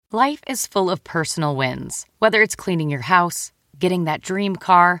Life is full of personal wins, whether it's cleaning your house, getting that dream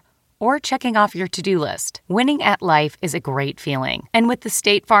car, or checking off your to-do list. Winning at life is a great feeling. And with the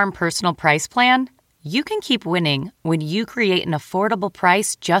State Farm Personal Price Plan, you can keep winning when you create an affordable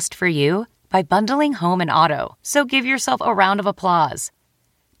price just for you by bundling home and auto. So give yourself a round of applause.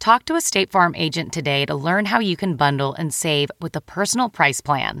 Talk to a State Farm agent today to learn how you can bundle and save with the Personal Price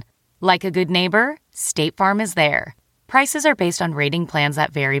Plan. Like a good neighbor, State Farm is there. Prices are based on rating plans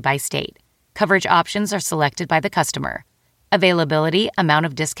that vary by state. Coverage options are selected by the customer. Availability, amount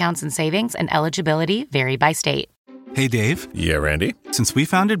of discounts and savings, and eligibility vary by state. Hey, Dave. Yeah, Randy? Since we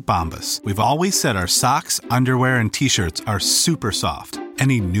founded Bombas, we've always said our socks, underwear, and T-shirts are super soft.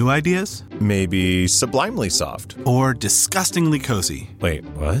 Any new ideas? Maybe sublimely soft. Or disgustingly cozy. Wait,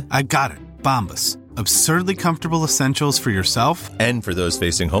 what? I got it. Bombas. Absurdly comfortable essentials for yourself and for those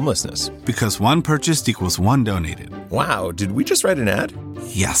facing homelessness. Because one purchased equals one donated. Wow, did we just write an ad?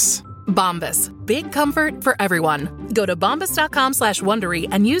 Yes. Bombas. Big comfort for everyone. Go to bombas.com/Wondery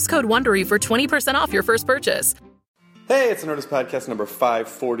and use code Wondery for 20% off your first purchase. Hey, it's Nerdist Podcast number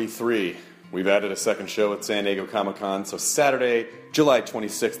 543. We've added a second show at San Diego Comic-Con, so Saturday, July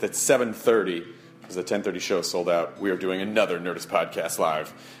 26th at 7:30, because the 10:30 show is sold out, we are doing another Nerdist Podcast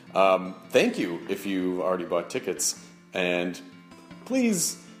live. Thank you if you've already bought tickets, and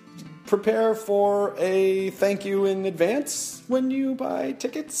please prepare for a thank you in advance when you buy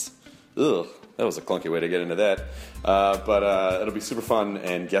tickets. Ugh, that was a clunky way to get into that. But it'll be super fun,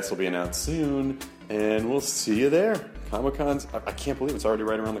 and guests will be announced soon, and we'll see you there. Comic-Con's, I can't believe it's already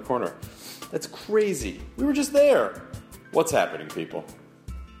right around the corner. That's crazy. We were just there. What's happening, people?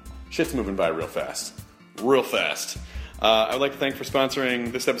 Shit's moving by real fast. Real fast. I would like to thank for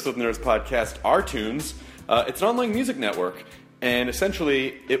sponsoring this episode of the Nerdist Podcast, RTunes. It's an online music network, and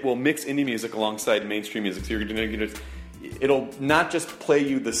essentially it will mix indie music alongside mainstream music. So it'll not just play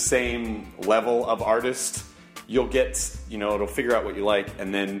you the same level of artist. You'll get, it'll figure out what you like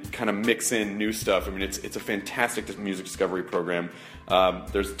and then kind of mix in new stuff. I mean, it's a fantastic music discovery program.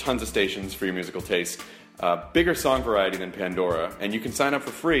 There's tons of stations for your musical taste. Bigger song variety than Pandora. And you can sign up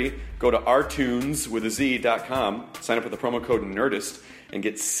for free. Go to rtunes.com, sign up with the promo code NERDIST, and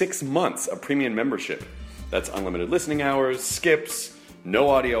get 6 months of premium membership. That's unlimited listening hours, skips, no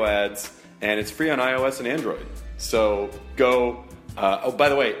audio ads, and it's free on iOS and Android. So go... by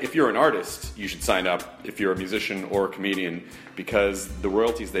the way, if you're an artist, you should sign up if you're a musician or a comedian, because the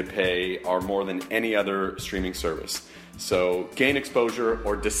royalties they pay are more than any other streaming service. So gain exposure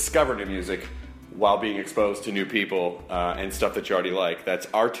or discover new music while being exposed to new people and stuff that you already like. That's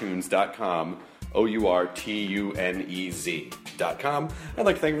rtunes.com, OURTUNEZ.com. I'd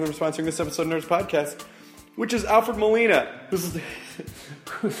like to thank them for sponsoring this episode of Nerds Podcast, which is Alfred Molina, who's the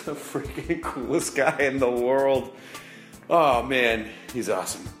freaking coolest guy in the world. Oh, man, he's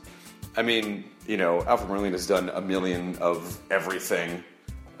awesome. I mean, Alfred Molina's done a million of everything.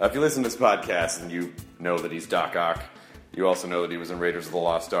 If you listen to this podcast and you know that he's Doc Ock, you also know that he was in Raiders of the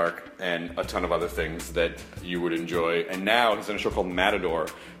Lost Ark and a ton of other things that you would enjoy. And now he's in a show called Matador,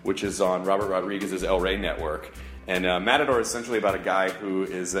 which is on Robert Rodriguez's El Rey network. And Matador is essentially about a guy who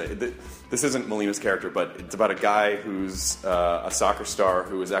is... this isn't Molina's character, but it's about a guy who's a soccer star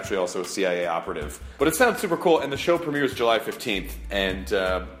who is actually also a CIA operative. But it sounds super cool, and the show premieres July 15th. And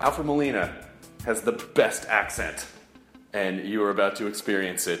Alfred Molina has the best accent, and you are about to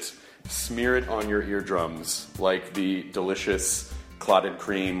experience it. Smear it on your eardrums like the delicious clotted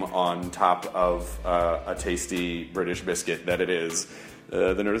cream on top of a tasty British biscuit that it is.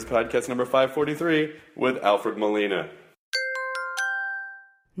 The Nerdist Podcast number 543 with Alfred Molina.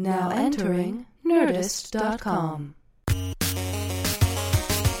 Now entering Nerdist.com.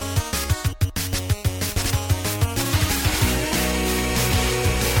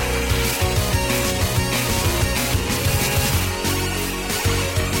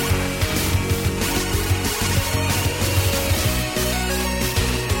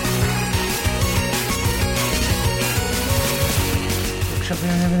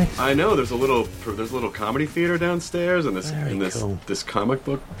 I know there's a little comedy theater downstairs and this comic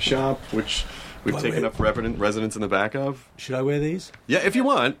book shop which we've taken up residence in the back of. Should I wear these? Yeah, if you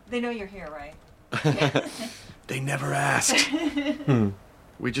want. They know you're here, right? They never asked.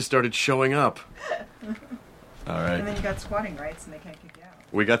 We just started showing up. All right. And then you got squatting rights and they can't kick you out.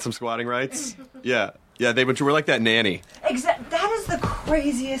 We got some squatting rights? Yeah, we're like that nanny. That is the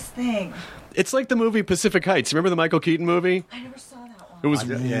craziest thing. It's like the movie Pacific Heights. Remember the Michael Keaton movie? I never saw that one. It was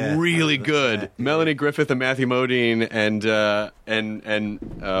really good. Melanie Griffith and Matthew Modine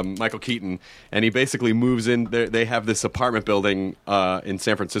and Michael Keaton, and he basically moves in. They have this apartment building in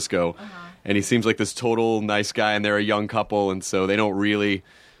San Francisco, and he seems like this total nice guy, and they're a young couple, and so they don't really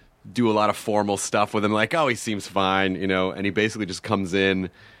do a lot of formal stuff with him, like, oh, he seems fine, and he basically just comes in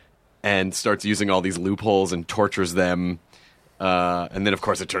and starts using all these loopholes and tortures them. And then, of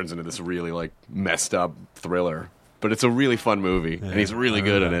course, it turns into this really, messed up thriller. But it's a really fun movie, and he's really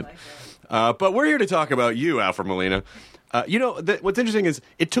good in it. But we're here to talk about you, Alfred Molina. What's interesting is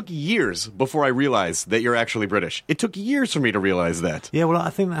it took years before I realized that you're actually British. It took years for me to realize that. Yeah, well, I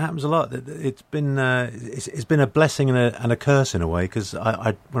think that happens a lot. It's been a blessing and a curse in a way, because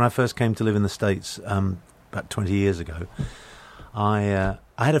when I first came to live in the States about 20 years ago, I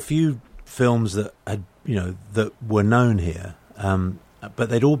had a few films that that were known here, but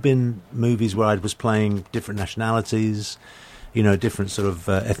they'd all been movies where I was playing different nationalities, different sort of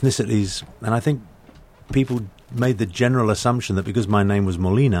ethnicities, and I think people made the general assumption that because my name was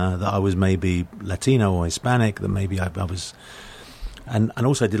Molina, that I was maybe Latino or Hispanic, that maybe I was... And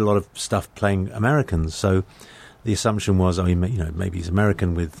also I did a lot of stuff playing Americans, so the assumption was, maybe he's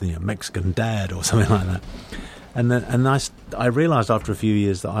American with Mexican dad or something like that. And I realised after a few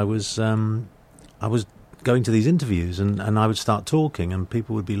years that I was going to these interviews and I would start talking and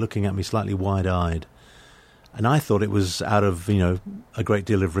people would be looking at me slightly wide-eyed. And I thought it was out of, a great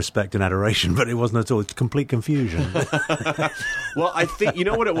deal of respect and adoration, but it wasn't at all. It's complete confusion. Well, I think, you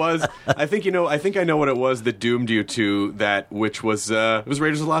know what it was? I think I know what it was that doomed you to that, which was, it was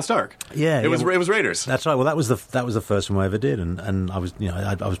Raiders of the Lost Ark. Yeah. It was Raiders. That's right. Well, that was the first one I ever did. And I was,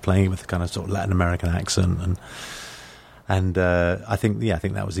 I was playing it with a kind of sort of Latin American accent. And I think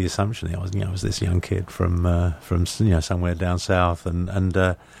that was the assumption. I was this young kid from somewhere down south.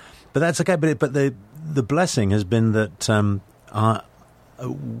 But that's okay. But the blessing has been that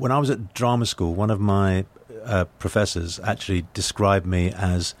when I was at drama school, one of my professors actually described me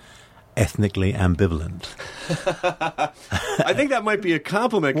as ethnically ambivalent. I think that might be a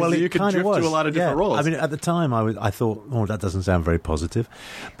compliment, because you could drift to a lot of different roles. I mean, at the time, I thought, that doesn't sound very positive,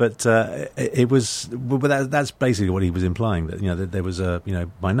 but it was. But that's basically what he was implying. That that there was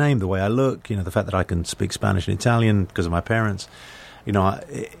my name, the way I look, the fact that I can speak Spanish and Italian because of my parents.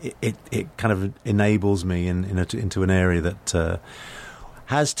 It kind of enables me into an area that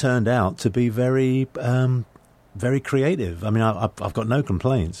has turned out to be very, very creative. I mean, I've got no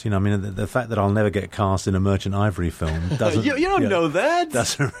complaints. The fact that I'll never get cast in a Merchant Ivory film doesn't. you don't know that.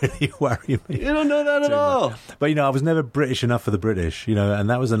 Doesn't really worry me. You don't know that at all. But I was never British enough for the British. And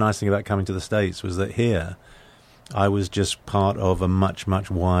that was the nice thing about coming to the States, was that here I was just part of a much,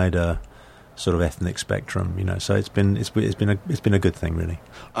 much wider sort of ethnic spectrum, so it's been a good thing, really.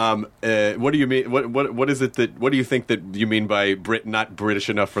 What do you mean? What is it that? What do you think that you mean by not British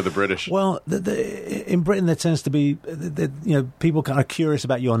enough for the British? Well, in Britain there tends to be, people kind of curious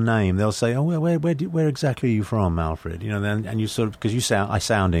about your name. They'll say, "Oh, where exactly are you from, Alfred?" And you sort of, because I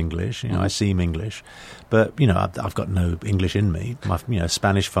sound English, I seem English, but I've got no English in me. My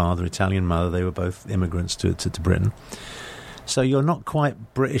Spanish father, Italian mother, they were both immigrants to Britain. So you're not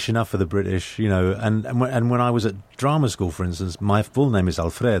quite British enough for the British, And when I was at drama school, for instance, my full name is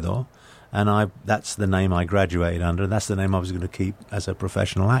Alfredo, and that's the name I graduated under. That's the name I was going to keep as a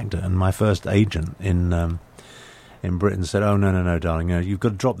professional actor. And my first agent in Britain said, "Oh, no, darling, you've got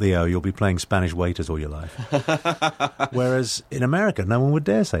to drop the O. You'll be playing Spanish waiters all your life." Whereas in America, no one would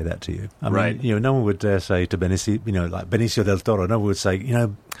dare say that to you. I mean, no one would dare say to Benicio, like Benicio del Toro. No one would say,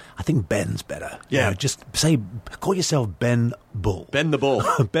 I think Ben's better. Yeah, just call yourself Ben Bull. Ben the Bull.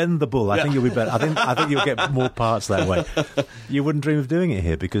 Ben the Bull. I think you'll be better. I think you'll get more parts that way. You wouldn't dream of doing it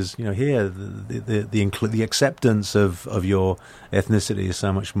here, because here the acceptance of your ethnicity is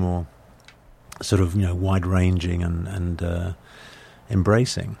so much more sort of wide-ranging and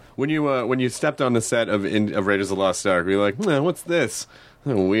embracing. When you stepped on the set of Raiders of the Lost Ark, were you like, what's this?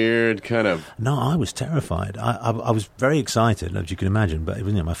 A weird kind of... No, I was terrified. I was very excited, as you can imagine, but it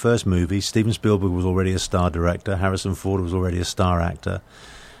was my first movie. Steven Spielberg was already a star director. Harrison Ford was already a star actor.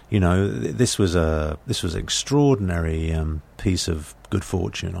 This was an extraordinary piece of good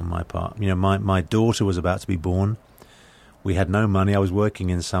fortune on my part. My daughter was about to be born. We had no money. I was working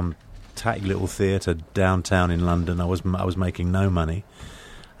in some tacky little theatre downtown in London. I was making no money,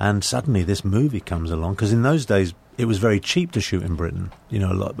 and suddenly this movie comes along, because in those days it was very cheap to shoot in Britain. A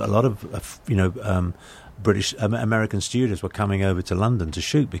lot of British American studios were coming over to London to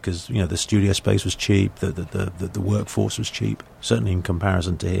shoot because the studio space was cheap, the workforce was cheap, certainly in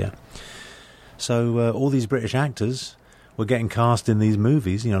comparison to here. So all these British actors were getting cast in these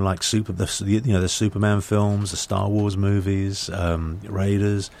movies, like the Superman films, the Star Wars movies,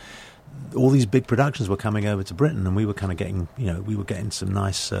 Raiders. All these big productions were coming over to Britain, and we were kind of getting, some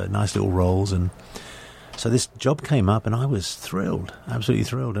nice little roles, and So this job came up, and I was thrilled, absolutely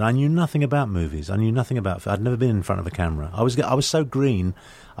thrilled. And I knew nothing about movies. I knew nothing about. I'd never been in front of a camera. I was so green.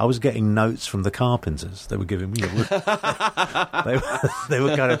 I was getting notes from the carpenters. They were giving me. They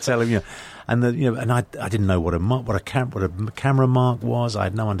were kind of telling me, and I didn't know what a camera mark was. I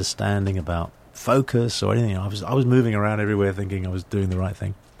had no understanding about focus or anything. I was moving around everywhere, thinking I was doing the right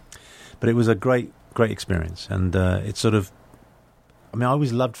thing. But it was a great experience, and it sort of. I mean, I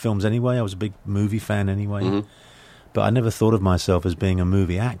always loved films anyway. I was a big movie fan anyway. Mm-hmm. But I never thought of myself as being a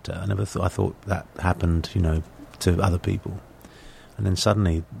movie actor. I thought that happened, to other people. And then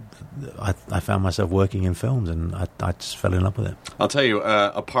suddenly I found myself working in films, and I just fell in love with it. I'll tell you,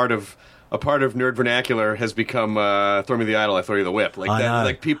 a part of nerd vernacular has become throw me the idol, I throw you the whip. Like that,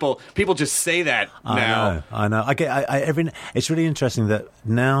 like people just say that now. I know. It's really interesting that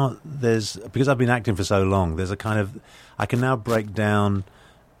now because I've been acting for so long, there's a kind of I can now break down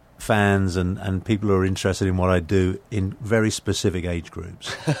fans and people who are interested in what I do in very specific age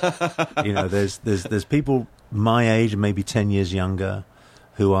groups. There's people my age, maybe 10 years younger,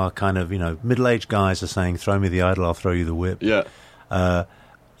 who are kind of middle-aged guys are saying, "Throw me the idol, I'll throw you the whip." Yeah.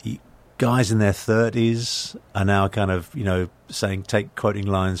 Guys in their 30s are now kind of quoting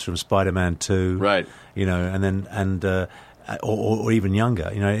lines from Spider-Man 2, right? Or even younger,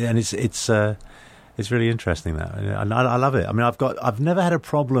 and it's really interesting that, and I love it. I mean, I've never had a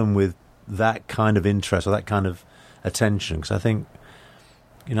problem with that kind of interest or that kind of attention, because I think,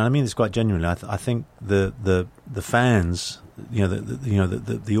 I mean this quite genuinely. I think the fans,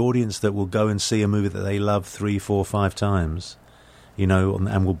 the audience that will go and see a movie that they love 3, 4, 5 times.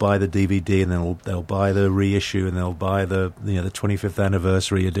 And will buy the DVD, and then they'll buy the reissue, and they'll buy the 25th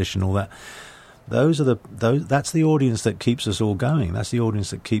anniversary edition, all that. That's the audience that keeps us all going. That's the audience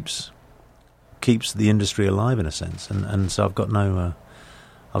that keeps the industry alive in a sense. And so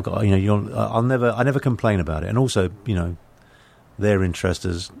I never complain about it. And also, their interest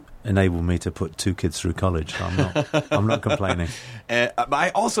has enabled me to put 2 kids through college. So I'm not complaining.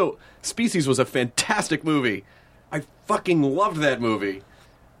 Species was a fantastic movie. I fucking loved that movie.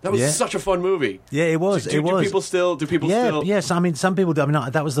 That was such a fun movie. Yeah, it was. Do people still? Yes, I mean, some people do. I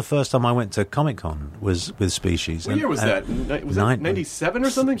mean, that was the first time I went to Comic-Con was with Species. What year was that? Was it 97 or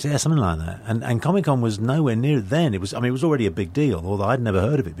something? Yeah, something like that. And Comic-Con was nowhere near then. It was already a big deal, although I'd never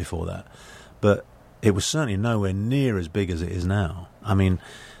heard of it before that. But it was certainly nowhere near as big as it is now. I mean,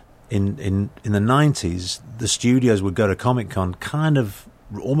 in the 90s, the studios would go to Comic-Con kind of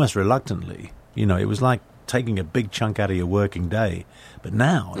almost reluctantly. It was like taking a big chunk out of your working day. But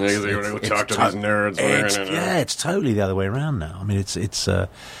now talk to these nerds. It's totally the other way around now. I mean, it's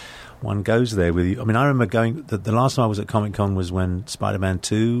one goes there with you. I mean, I remember going. The last time I was at Comic-Con was when Spider-Man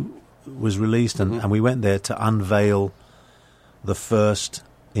 2 was released, and we went there to unveil the first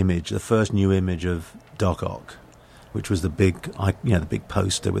new image of Doc Ock, which was the big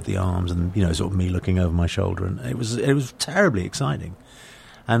poster with the arms, and sort of me looking over my shoulder, and it was terribly exciting.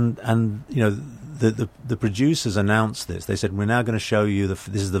 And the producers announced this. They said, "We're now going to show you this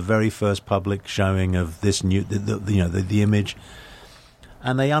is the very first public showing of this new the image,"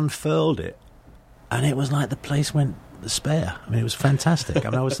 and they unfurled it, and it was like the place went spare. I mean, it was fantastic. I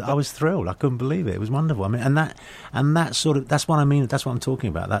mean, I was thrilled. I couldn't believe it. It was wonderful. I mean, and that sort of that's what I mean. That's what I'm talking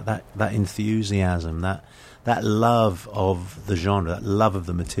about. That enthusiasm, that love of the genre, that love of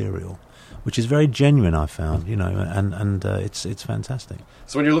the material, which is very genuine, I found, and it's fantastic.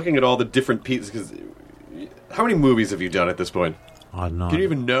 So when you're looking at all the different pieces, because how many movies have you done at this point? I don't know. Can you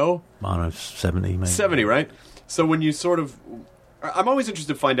even know? I don't know, 70 maybe. 70, right? So when you sort of... I'm always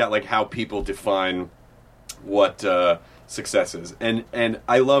interested to find out like how people define what success is. And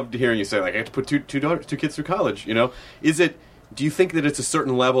I loved hearing you say, like, I have to put two kids through college, Do you think that it's a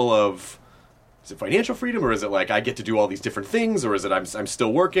certain level of... Is it financial freedom, or is it like I get to do all these different things, or is it I'm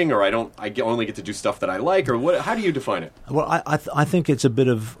still working, or I only get to do stuff that I like, or what? How do you define it? Well, I think it's a bit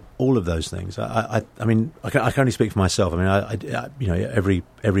of all of those things. I mean, I can only speak for myself. I mean,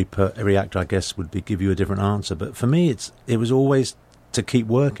 every actor, I guess, would give you a different answer. But for me, it was always to keep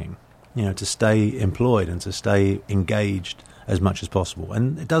working, to stay employed and to stay engaged as much as possible.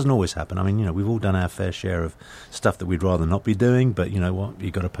 And it doesn't always happen. I mean, we've all done our fair share of stuff that we'd rather not be doing, but you know what?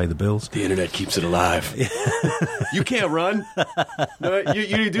 You've got to pay the bills. The internet keeps it alive. You can't run. No,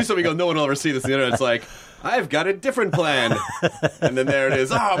 you do something, you go, no one will ever see this. The internet's like, I've got a different plan. And then there it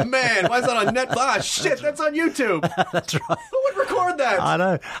is. Oh, man, why is that on Netflix? Ah, shit, that's on YouTube. That's right. Who would record that? I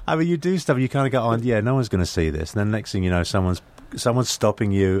know. I mean, you do stuff, you kind of go, no one's going to see this. And then next thing you know, someone's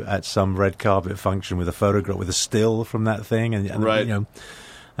stopping you at some red carpet function with a photograph, with a still from that thing, and right.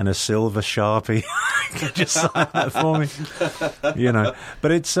 and a silver Sharpie. Just sign that for me,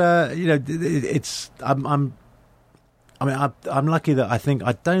 But it's I'm lucky that I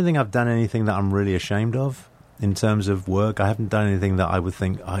don't think I've done anything that I'm really ashamed of in terms of work. I haven't done anything that I would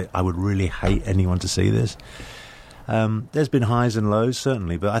think I would really hate anyone to see this. There's been highs and lows,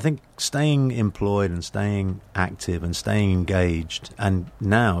 certainly, but I think staying employed and staying active and staying engaged, and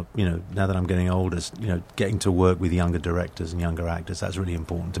now that I'm getting older, getting to work with younger directors and younger actors, that's really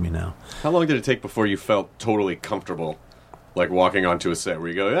important to me now. How long did it take before you felt totally comfortable, like walking onto a set where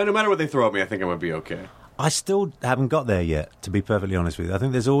you go, no matter what they throw at me, I think I'm going to be okay? I still haven't got there yet, to be perfectly honest with you. I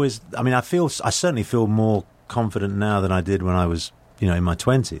think there's always... I mean, I certainly feel more confident now than I did when I was, in my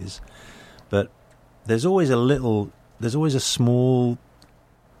 20s. But there's always a small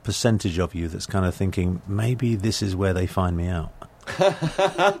percentage of you that's kind of thinking, maybe this is where they find me out.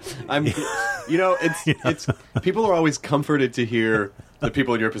 It's people are always comforted to hear that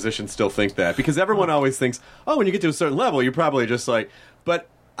people in your position still think that, because everyone always thinks, when you get to a certain level, you're probably just like... But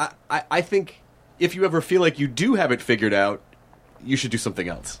I think if you ever feel like you do have it figured out, you should do something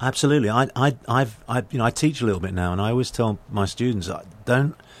else. Absolutely. I teach a little bit now, and I always tell my students,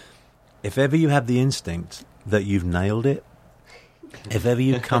 if ever you have the instinct that you've nailed it, if ever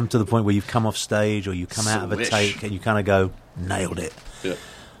you come to the point where you've come off stage or you come out of a take and you kind of go, nailed it,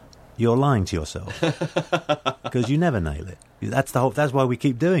 you're lying to yourself, because you never nail it. That's why we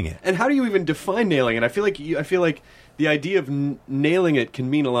keep doing it. And how do you even define nailing it? I feel like the idea of nailing it can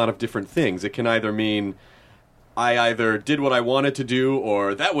mean a lot of different things. It can either mean I either did what I wanted to do,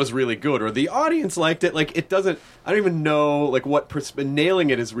 or that was really good, or the audience liked it. Like, it doesn't... I don't even know, like, nailing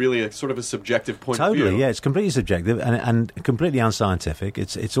it is really a sort of a subjective point of view. Totally, yeah. It's completely subjective and completely unscientific.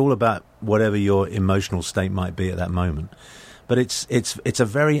 It's all about whatever your emotional state might be at that moment. But it's a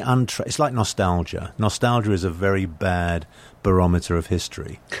very... it's like nostalgia. Nostalgia is a very bad barometer of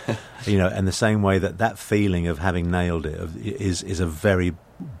history. And the same way that feeling of having nailed it is a very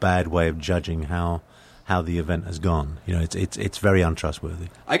bad way of judging how the event has gone. It's very untrustworthy.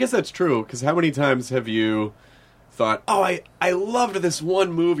 I guess that's true, because how many times have you thought, I loved this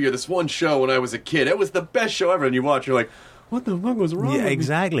one movie or this one show when I was a kid. It was the best show ever, and you watch, you're like, what the fuck was wrong with me?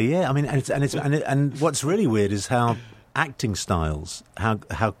 Exactly, yeah. I mean, and what's really weird is how acting styles,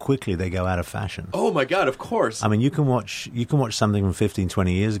 how quickly they go out of fashion. Oh my God, of course. I mean, you can watch something from 15,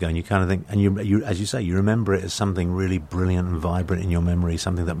 20 years ago, and you kind of think, and you as you say, you remember it as something really brilliant and vibrant in your memory,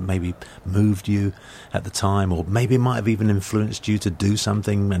 something that maybe moved you at the time, or maybe it might have even influenced you to do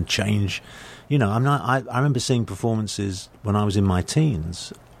something and change. I remember seeing performances when I was in my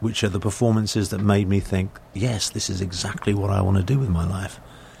teens, which are the performances that made me think, yes, this is exactly what I want to do with my life.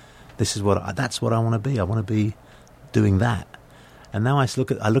 That's what I want to be. I want to be doing that. And now I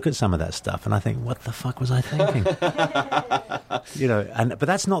look at some of that stuff and I think, what the fuck was I thinking? But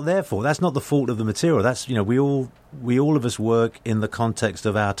that's not their fault. That's not the fault of the material. That's, we all of us work in the context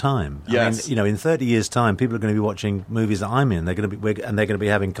of our time. Yes. I mean, in 30 years' time, people are going to be watching movies that I'm in. They're going to be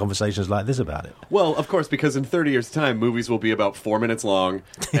having conversations like this about it. Well, of course, because in 30 years' time, movies will be about 4 minutes long,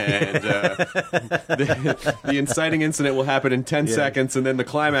 and the inciting incident will happen in 10 seconds, and then the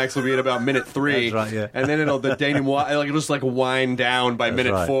climax will be at about minute 3. That's right, yeah. And then the denouement, it'll just wind down by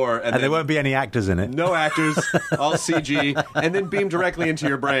minute 4, and there won't be any actors in it. No actors, all CG, and then beam directly into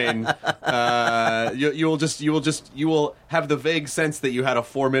your brain. You will have the vague sense that you had a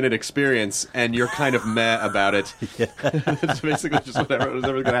 4-minute experience, and you're kind of meh about it. It's basically just whatever was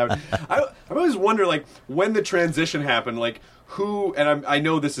ever going to happen. I always wonder, when the transition happened, who, and I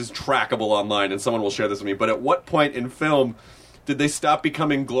know this is trackable online, and someone will share this with me, but at what point in film did they stop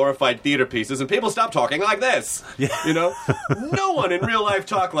becoming glorified theater pieces and people stop talking like this? Yeah. No one in real life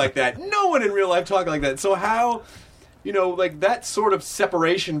talked like that. No one in real life talked like that. So how... that sort of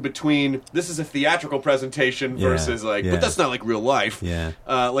separation between this is a theatrical presentation versus but that's not like real life. Yeah.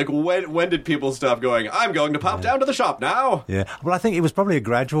 When did people stop going, I'm going to pop down to the shop now? Yeah. Well, I think it was probably a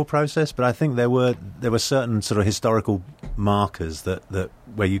gradual process, but I think there were certain sort of historical markers that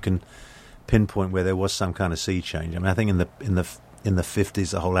where you can pinpoint where there was some kind of sea change. I mean, I think in the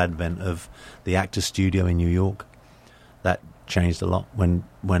 50s, the whole advent of the Actors Studio in New York, that changed a lot when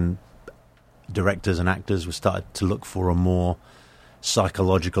directors and actors were started to look for a more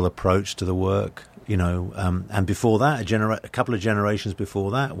psychological approach to the work, and before that, a couple of generations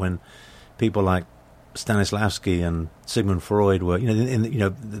before that, when people like Stanislavski and Sigmund Freud were,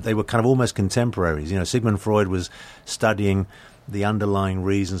 they were kind of almost contemporaries. Sigmund Freud was studying the underlying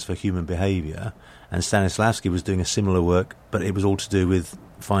reasons for human behavior, and Stanislavski was doing a similar work, but it was all to do with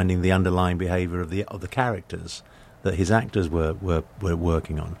finding the underlying behavior of the characters that his actors were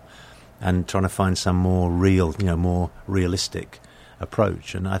working on, and trying to find some more real, more realistic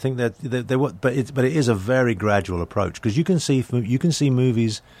approach, and I think that but it is a very gradual approach, because you can see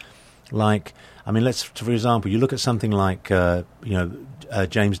movies like, I mean, for example, you look at something like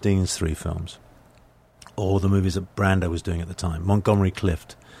James Dean's 3 films, or the movies that Brando was doing at the time, Montgomery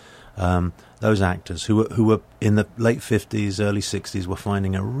Clift. Those actors who were in the late 50s, early 60s were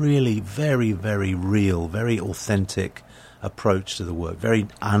finding a really very, very real, very authentic approach to the work, very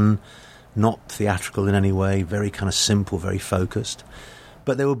not theatrical in any way, very kind of simple, very focused.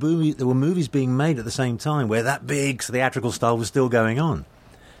 But there were movies being made at the same time where that big theatrical style was still going on.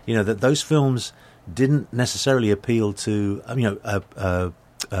 You know, that those films didn't necessarily appeal to,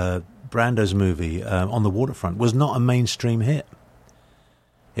 Brando's movie, On the Waterfront, was not a mainstream hit.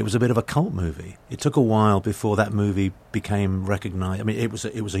 It was a bit of a cult movie. It took a while before that movie became recognized. I mean, it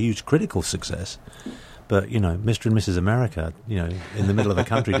was a huge critical success, but Mr. and Mrs. America, in the middle of the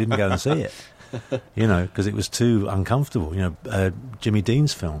country, didn't go and see it, because it was too uncomfortable. Jimmy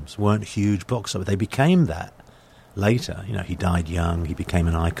Dean's films weren't huge box office. They became that later. He died young. He became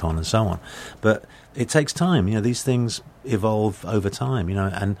an icon and so on. But it takes time. These things evolve over time.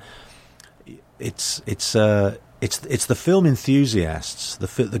 And it's the film enthusiasts,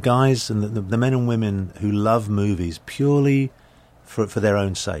 the guys and the men and women who love movies purely for their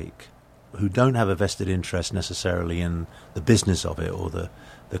own sake, who don't have a vested interest necessarily in the business of it or the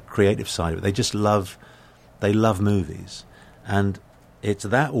creative side of it. They just love movies. And it's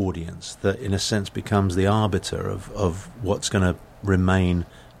that audience that, in a sense, becomes the arbiter of what's going to remain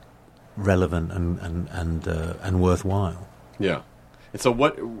relevant and worthwhile. Yeah. And so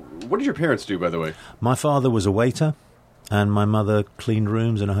what did your parents do, by the way? My father was a waiter, and my mother cleaned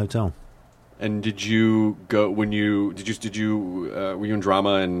rooms in a hotel. And did you go were you in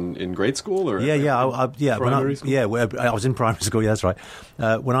drama in grade school or primary school? I was in primary school. Yeah, that's right.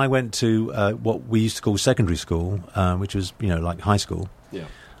 When I went to what we used to call secondary school, which was like high school. Yeah.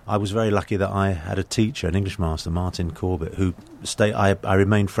 I was very lucky that I had a teacher, an English master, Martin Corbett, who I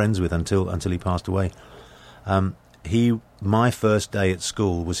remained friends with until he passed away. My first day at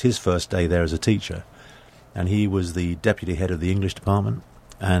school was his first day there as a teacher, and he was the deputy head of the English department,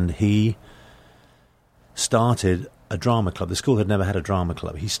 and he started a drama club. The school had never had a drama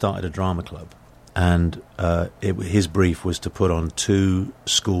club. He started a drama club, and his brief was to put on 2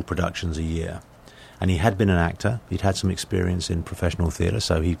 school productions a year. And he had been an actor. He'd had some experience in professional theatre,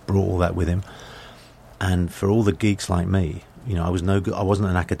 so he brought all that with him. And for all the geeks like me, I was no good. I wasn't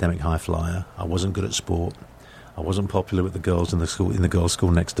an academic high flyer. I wasn't good at sport. I wasn't popular with the girls in the girls'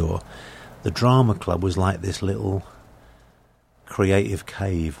 school next door. The drama club was like this little creative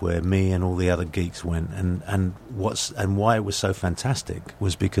cave where me and all the other geeks went. And why it was so fantastic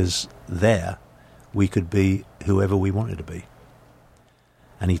was because there we could be whoever we wanted to be.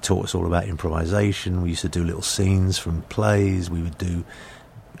 And he taught us all about improvisation. We used to do little scenes from plays. We would do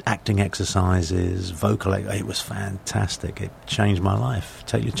acting exercises, vocal. It was fantastic. It changed my life.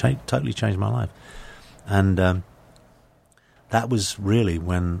 Totally changed my life. And that was really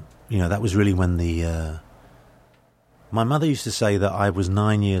when my mother used to say that I was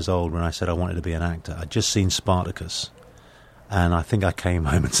 9 years old when I said I wanted to be an actor. I'd just seen Spartacus, and I think I came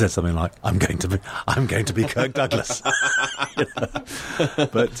home and said something like, "I'm going to be Kirk Douglas."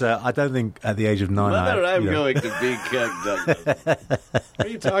 But I don't think at the age of 9. I'm going to be Kirk Douglas. Why are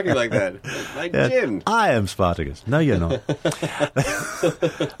you talking like that? Like Jim. I am Spartacus. No, you're not.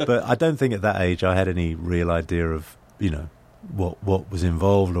 But I don't think at that age I had any real idea of what was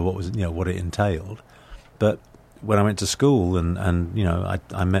involved or what was what it entailed. But when I went to school and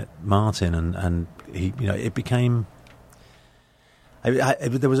I met Martin and he it became.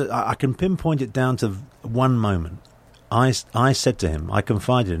 I can pinpoint it down to one moment. I said to him, I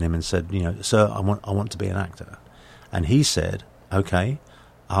confided in him and said, "Sir, I want to be an actor," and he said, "Okay,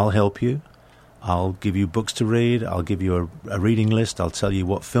 I'll help you. I'll give you books to read. I'll give you a reading list. I'll tell you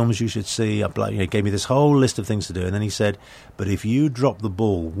what films you should see." He gave me this whole list of things to do, and then he said, "But if you drop the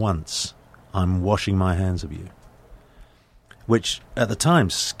ball once, I'm washing my hands of you." Which at the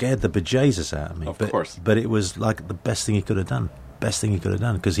time scared the bejesus out of me. Of course, but it was like the best thing he could have done.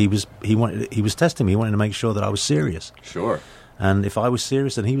 Because he was testing me. He wanted to make sure that I was serious. Sure. And if I was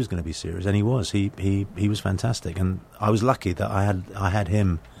serious, then he was going to be serious, and he was. He was fantastic, and I was lucky that I had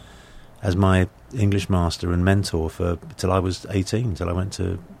him as my English master and mentor till I was 18, till I went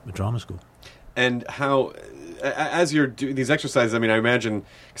to drama school. And how, as you're doing these exercises, I mean, I imagine,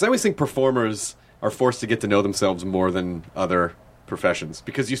 because I always think performers are forced to get to know themselves more than other professions,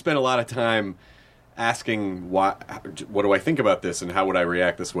 because you spend a lot of time asking what do I think about this and how would I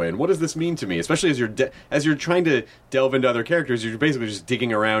react this way and what does this mean to me? Especially as you're trying to delve into other characters, you're basically just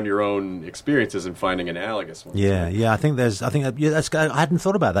digging around your own experiences and finding analogous ones. Yeah, yeah. I hadn't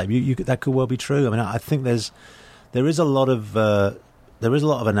thought about that. That could well be true. I mean, I think there is a lot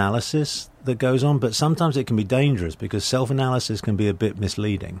of analysis that goes on, but sometimes it can be dangerous because self-analysis can be a bit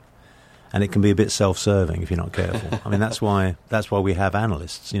misleading. And it can be a bit self-serving if you're not careful. I mean, that's why we have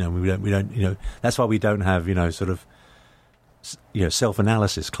analysts. You know, we don't. You know, that's why we don't have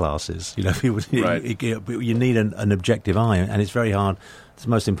self-analysis classes. You know, Right. You need an objective eye, and it's very hard. It's the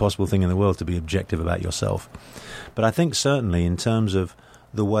most impossible thing in the world to be objective about yourself. But I think certainly in terms of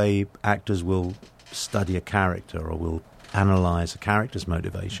the way actors will study a character or will analyse a character's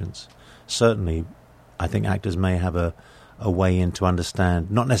motivations, certainly I think actors may have a way in to understand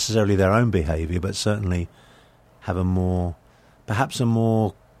not necessarily their own behaviour, but certainly have perhaps a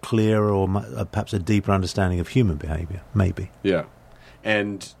more clear or perhaps a deeper understanding of human behaviour, maybe. Yeah.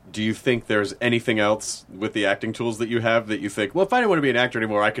 And do you think there's anything else with the acting tools that you have that you think, well, if I didn't want to be an actor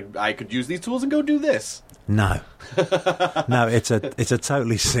anymore, I could use these tools and go do this? No. No, it's a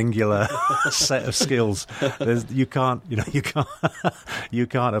totally singular set of skills. You can't apply.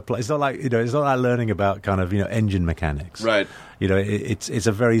 It's not like learning about kind of engine mechanics. Right. It's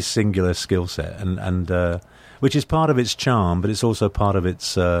a very singular skill set, and which is part of its charm, but it's also part of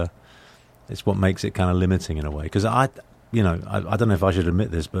it's what makes it kind of limiting in a way. Because I don't know if I should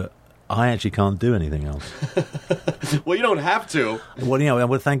admit this, but I actually can't do anything else. Well, you don't have to.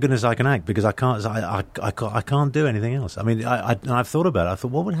 Well, thank goodness I can act, because I can't do anything else. I mean, I've thought about it. I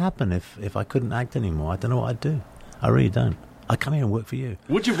thought, what would happen if I couldn't act anymore? I don't know what I'd do. I really don't. I'd come here and work for you.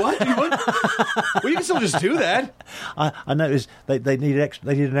 Would you what? You would? Well, you can still just do that. I noticed they need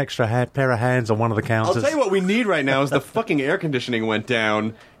an extra pair of hands on one of the counters. I'll tell you what we need right now is the fucking air conditioning went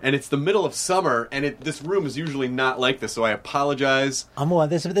down, and it's the middle of summer, and this room is usually not like this, so I apologize. I'm all right.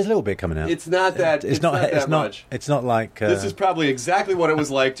 There's a little bit coming out. It's not that. It's not that much. It's not like this is probably exactly what it was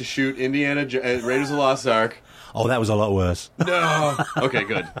like to shoot Indiana Raiders of the Lost Ark. Oh, that was a lot worse. No. Okay,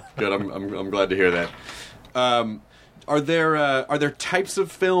 good. I'm glad to hear that. Are there types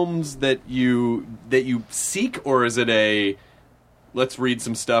of films that you seek, or is it a let's read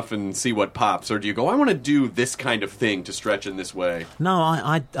some stuff and see what pops, or do you go, I want to do this kind of thing to stretch in this way? No,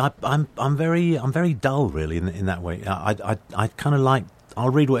 I'm very dull really in that way. I kind of like,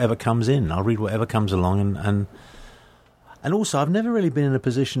 I'll read whatever comes in. I'll read whatever comes along, and also I've never really been in a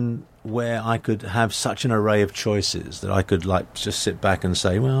position where I could have such an array of choices that I could like just sit back and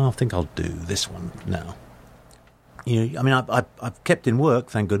say, well, I think I'll do this one now. I mean, I've kept in work,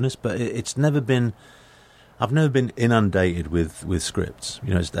 thank goodness, but it's never been. I've never been inundated with scripts.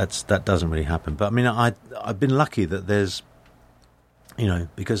 That doesn't really happen. But I mean, I've been lucky that there's,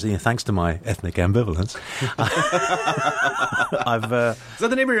 because thanks to my ethnic ambivalence, I've. Is that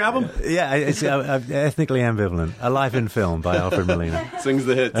the name of your album? Yeah, it's Ethnically Ambivalent: A Life in Film by Alfred Molina. Sings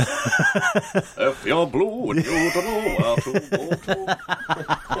the hits. If you're blue and you don't know how to.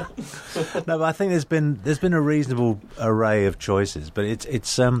 No, but I think there's been a reasonable array of choices, but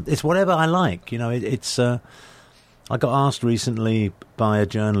it's whatever I like. I got asked recently by a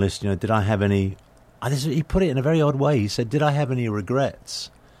journalist, did I have any? He put it in a very odd way. He said, did I have any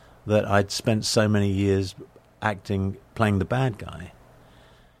regrets that I'd spent so many years playing the bad guy?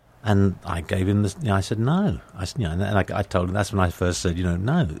 And I gave him this. I said no. And I told him, that's when I first said,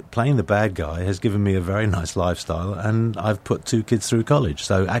 no. Playing the bad guy has given me a very nice lifestyle, and I've put 2 kids through college.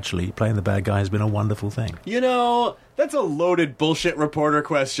 So actually, playing the bad guy has been a wonderful thing. That's a loaded bullshit reporter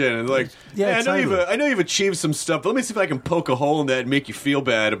question. It's like, yeah, hey, I know you've achieved some stuff, but let me see if I can poke a hole in that and make you feel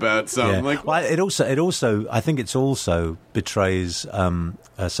bad about something. Yeah. Like, well, it also, I think it also betrays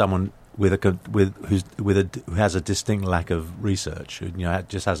someone who has a distinct lack of research, who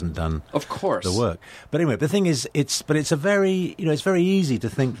just hasn't done, of course, the work. But anyway, the thing is, it's a very it's very easy to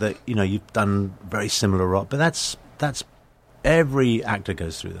think that you've done very similar rock, but that's every actor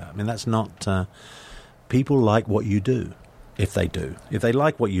goes through that. I mean, that's not people like what you do. If they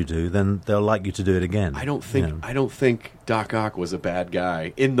like what you do, then they'll like you to do it again. I don't think Doc Ock was a bad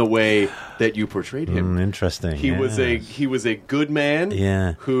guy in the way that you portrayed him. Interesting. He was a good man.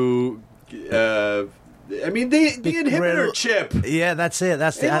 Yeah. Who, the inhibitor chip. Yeah, that's it.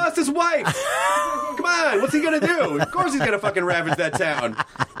 He lost his wife. Come on, what's he gonna do? Of course he's gonna fucking ravage that town.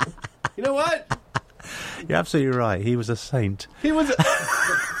 You know what? You're absolutely right. He was a saint. He was.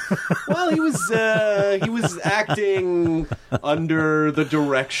 Well, he was acting under the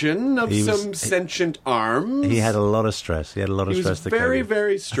direction of some sentient arms. He had a lot of stress. He had a lot of stress to cope. He was very, with.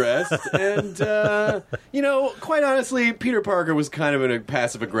 very stressed. And, quite honestly, Peter Parker was kind of a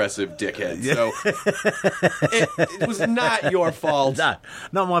passive-aggressive dickhead. So it was not your fault. No,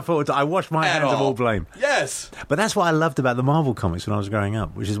 not my fault. I washed my hands of all blame. Yes. But that's what I loved about the Marvel comics when I was growing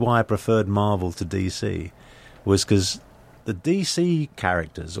up, which is why I preferred Marvel to DC, was because the DC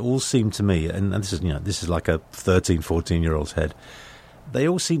characters all seemed to me, and this is like a 13, 14-year-old's head, they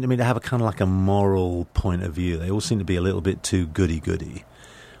all seem to me to have a kind of like a moral point of view. They all seem to be a little bit too goody-goody.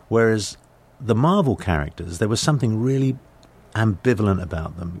 Whereas the Marvel characters, there was something really ambivalent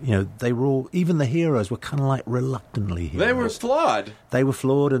about them. They were all, even the heroes were kind of like reluctantly heroes. They were flawed. They were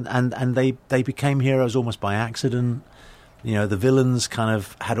flawed, and they became heroes almost by accident. The villains kind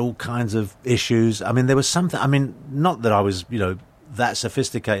of had all kinds of issues. I mean, there was something... I mean, not that I was, that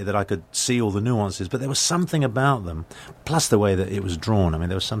sophisticated that I could see all the nuances, but there was something about them, plus the way that it was drawn. I mean,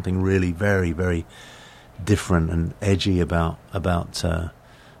 there was something really very, very different and edgy about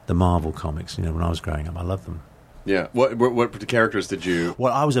the Marvel comics, when I was growing up. I loved them. Yeah. What characters did you...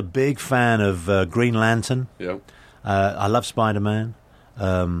 Well, I was a big fan of Green Lantern. Yeah. I love Spider-Man.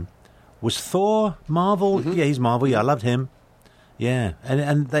 Was Thor Marvel? Mm-hmm. Yeah, he's Marvel. Yeah, I loved him. Yeah,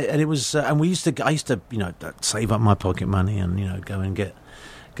 and it was, and I used to save up my pocket money and go and get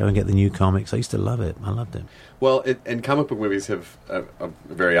the new comics. I used to love it. I loved it. Well, and comic book movies have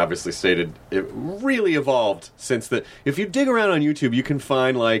very obviously stated it really evolved since the. If you dig around on YouTube, you can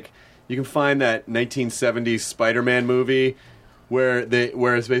find that 1970s Spider-Man movie.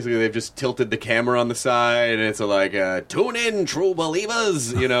 Whereas basically they've just tilted the camera on the side and it's like, tune in, true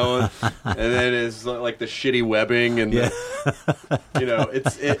believers, and then it's like the shitty webbing and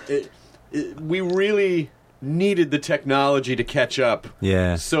we really needed the technology to catch up,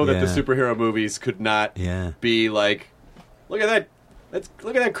 so that the superhero movies could not be like, look at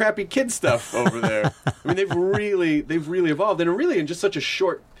that crappy kid stuff over there. I mean, they've really evolved, and really in just such a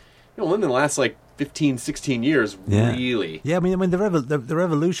short, in the last 15, 16 years, really. Yeah, I mean, the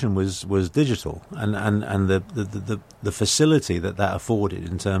revolution was digital, and the facility that afforded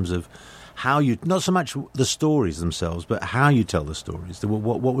in terms of how you, not so much the stories themselves, but how you tell the stories.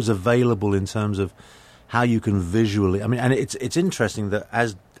 What was available in terms of how you can visually. I mean, and it's interesting that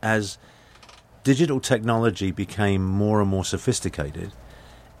as digital technology became more and more sophisticated,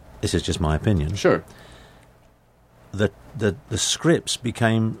 this is just my opinion. Sure. The scripts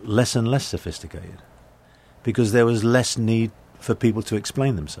became less and less sophisticated because there was less need for people to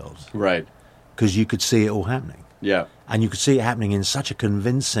explain themselves. Right. Because you could see it all happening. Yeah. And you could see it happening in such a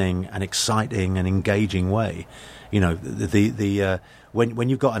convincing and exciting and engaging way. When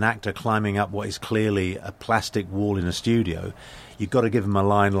you've got an actor climbing up what is clearly a plastic wall in a studio, you've got to give him a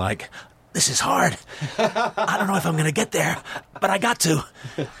line like, "This is hard. I don't know if I'm going to get there, but I got to."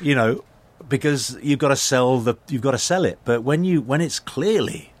 Because you've got to sell it. But when it's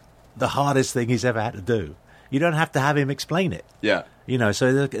clearly the hardest thing he's ever had to do, you don't have to have him explain it. Yeah.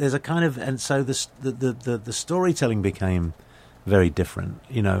 So there's a kind of, and so the storytelling became very different.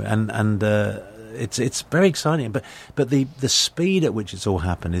 And it's very exciting. But the speed at which it's all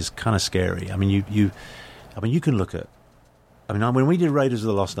happened is kind of scary. I mean, you can look at. I mean, when we did Raiders of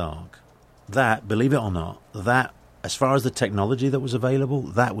the Lost Ark, that, believe it or not, that. As far as the technology that was available,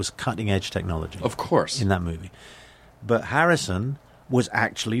 that was cutting-edge technology. Of course. In that movie. But Harrison was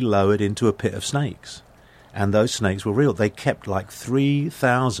actually lowered into a pit of snakes. And those snakes were real. They kept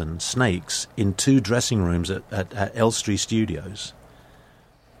 3,000 snakes in 2 dressing rooms at Elstree Studios.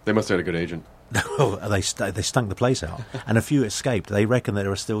 They must have had a good agent. They stunk the place out, and a few escaped. They reckon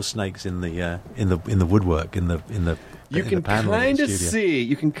there are still snakes in the woodwork in the. You can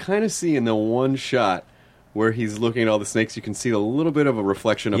kind of see in the one shot where he's looking at all the snakes, you can see a little bit of a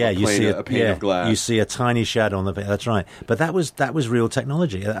reflection of a pane of glass. You see a tiny shadow on the. That's right, but that was real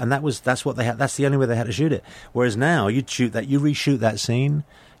technology, and that's what they had. That's the only way they had to shoot it. Whereas now, you reshoot that scene,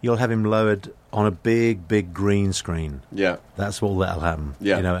 you'll have him lowered on a big green screen. Yeah, that's all that'll happen.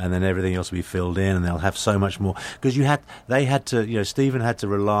 Yeah, and then everything else will be filled in, and they'll have so much more because Stephen had to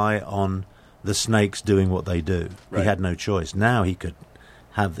rely on the snakes doing what they do. Right. He had no choice. Now he could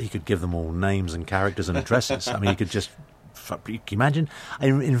give them all names and characters and addresses. I mean, he could just. Can you imagine?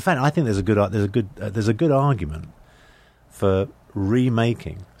 In fact, I think there's a good argument for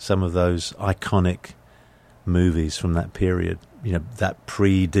remaking some of those iconic movies from that period. That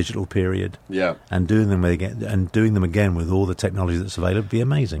pre-digital period. Yeah, and doing them again with all the technology that's available would be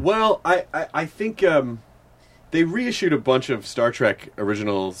amazing. Well, I think they reissued a bunch of Star Trek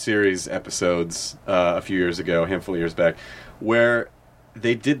original series episodes a few years ago, a handful of years back, where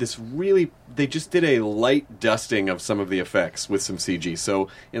they did this really. They just did a light dusting of some of the effects with some CG. So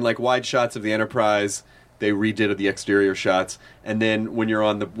in like wide shots of the Enterprise, they redid the exterior shots, and then when you're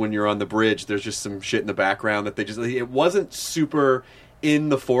on the bridge, there's just some shit in the background that it wasn't super in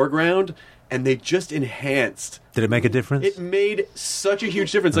the foreground, and they just enhanced. Did it make a difference? It made such a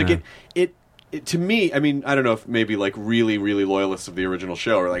huge difference. Like it to me, I mean, I don't know if maybe like really, really loyalists of the original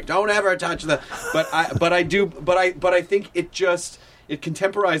show are like, don't ever touch that. But I think it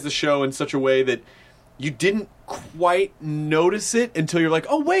contemporized the show in such a way that you didn't quite notice it until you're like,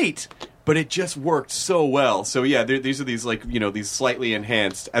 oh wait. But it just worked so well. So yeah, these are these like these slightly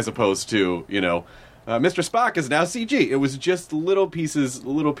enhanced as opposed to Mr. Spock is now CG. It was just little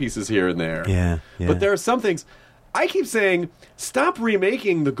pieces here and there. Yeah. But there are some things. I keep saying, stop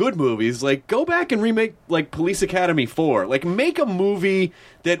remaking the good movies. Like, go back and remake like Police Academy 4. Like, make a movie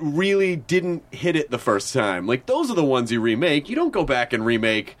that really didn't hit it the first time. Like, those are the ones you remake. You don't go back and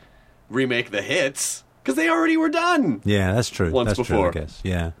remake the hits. Because they already were done. Yeah, that's true. Once before. True, I guess.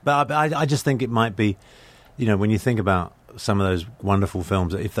 Yeah, but I just think it might be, when you think about some of those wonderful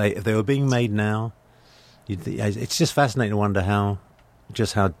films, if they were being made now, it's just fascinating to wonder how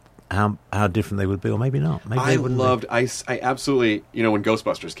different they would be, or maybe not. Maybe they wouldn't. I absolutely, when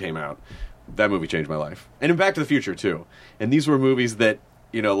Ghostbusters came out, that movie changed my life, and in Back to the Future too. And these were movies that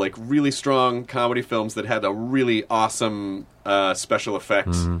like really strong comedy films that had a really awesome special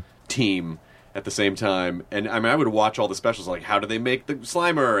effects team. At the same time, and I mean, I would watch all the specials, like how did they make the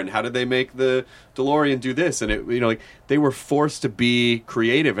Slimer, and how did they make the DeLorean do this, and it, like they were forced to be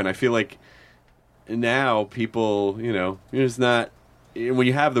creative, and I feel like now people, you're just not. When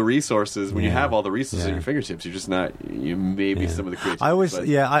you have the resources, when you have all the resources at your fingertips, you're just not. You maybe some of the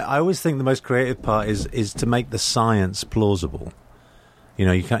creativity. I always think the most creative part is to make the science plausible.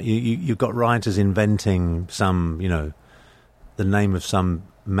 You can't. You've got writers inventing some, the name of some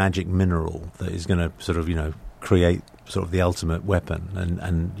magic mineral that is going to sort of create sort of the ultimate weapon,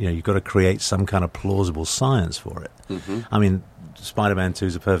 and you've got to create some kind of plausible science for it. I mean, Spider-Man 2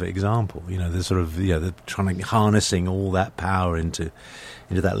 is a perfect example. They're sort of they're trying to harnessing all that power into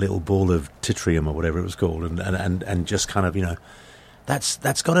that little ball of Titrium or whatever it was called, and just kind of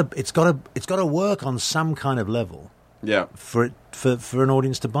it's got to work on some kind of level. Yeah, for an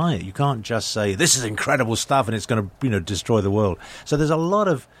audience to buy it, you can't just say this is incredible stuff and it's going to destroy the world. So there's a lot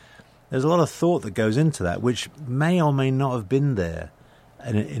of thought that goes into that, which may or may not have been there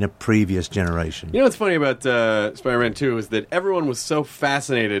in a previous generation. What's funny about Spider-Man 2 is that everyone was so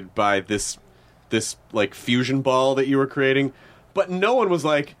fascinated by this like fusion ball that you were creating, but no one was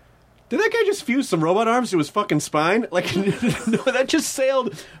like, did that guy just fuse some robot arms to his fucking spine? Like, no, that just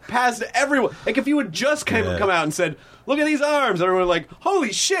sailed past everyone. Like, if you had just come out and said, look at these arms, everyone would like,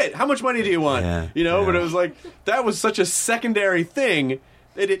 holy shit, how much money do you want? But it was like, that was such a secondary thing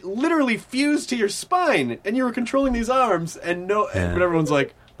that it literally fused to your spine, and you were controlling these arms, but everyone's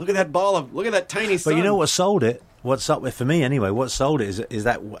like, look at that tiny sun. But you know what sold it? What's up with, for me anyway, what sold it is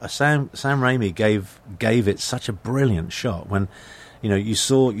that Sam Raimi gave it such a brilliant shot when... you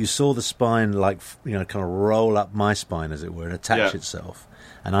saw the spine kind of roll up my spine, as it were, and attach itself.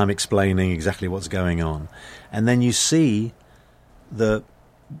 And I'm explaining exactly what's going on. And then you see the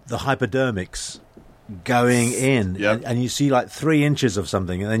hypodermics going in, and you see like 3 inches of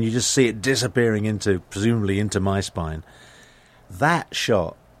something, and then you just see it disappearing presumably into my spine. That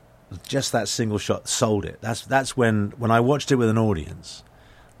shot, just that single shot, sold it. That's when I watched it with an audience.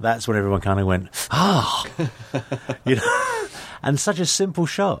 That's when everyone kind of went, And such a simple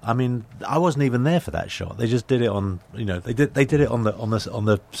shot. I mean, I wasn't even there for that shot. They just did it on, they did it on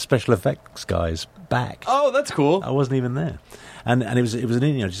the special effects guy's back. Oh, that's cool. I wasn't even there, and it was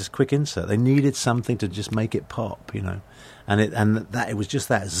an just a quick insert. They needed something to just make it pop, and it was just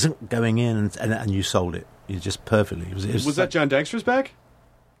that zing going in, and you sold it. You just perfectly. It was that John Dexter's back?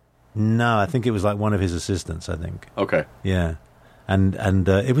 No, I think it was like one of his assistants. I think. Okay. Yeah, and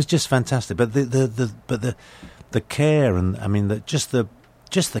it was just fantastic. But the care, and I mean just the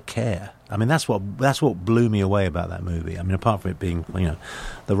care. I mean that's what blew me away about that movie. I mean, apart from it being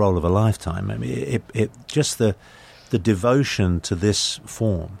the role of a lifetime. I mean it just the devotion to this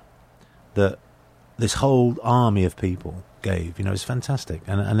form that this whole army of people gave. It's fantastic,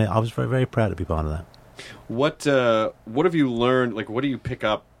 and I was very, very proud to be part of that. What have you learned? Like, what do you pick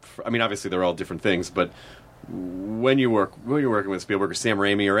up? I mean, obviously they're all different things, but when you're working with Spielberg or Sam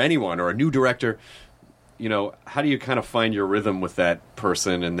Raimi or anyone or a new director. How do you kind of find your rhythm with that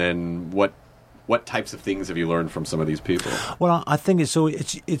person, and then what what types of things have you learned from some of these people? Well, I think it's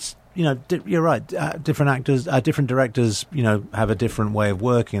you're right. Different actors, different directors, have a different way of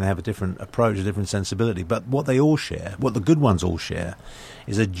working. They have a different approach, a different sensibility. But what they all share, what the good ones all share,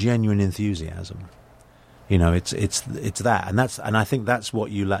 is a genuine enthusiasm. It's that, and I think that's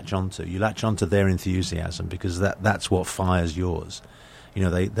what you latch onto. You latch onto their enthusiasm because that's what fires yours.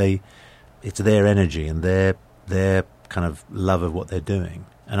 It's their energy and their kind of love of what they're doing.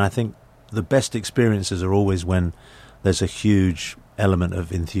 And I think the best experiences are always when there's a huge element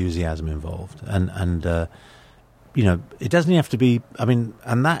of enthusiasm involved, and it doesn't have to be.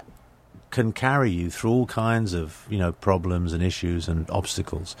 And that can carry you through all kinds of problems and issues and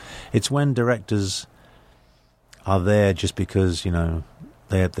obstacles. It's when directors are there just because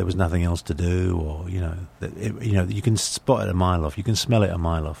there was nothing else to do, or you can spot it a mile off, you can smell it a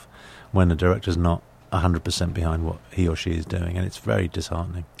mile off when the director's not 100% behind what he or she is doing, and it's very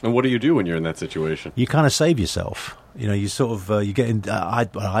disheartening. And what do you do when you're in that situation? You kind of save yourself. You sort of you get in. I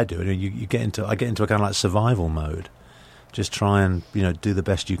do. You get into. I get into a kind of like survival mode. Just try and do the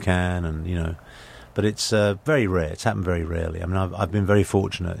best you can, and But it's very rare. It's happened very rarely. I've been very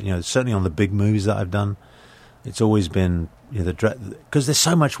fortunate. Certainly on the big movies that I've done, it's always been because there's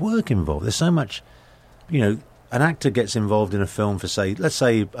so much work involved. There's so much. An actor gets involved in a film for let's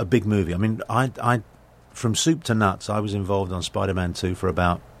say a big movie. I from soup to nuts, I was involved on Spider-Man 2 for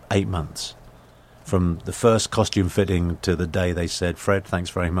about 8 months. From the first costume fitting to the day they said, Fred, thanks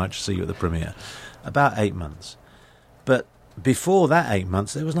very much, see you at the premiere. About 8 months. But before that 8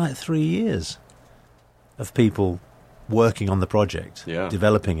 months, there was like 3 years of people working on the project,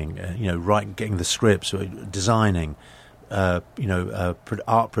 developing, writing, getting the scripts, designing, art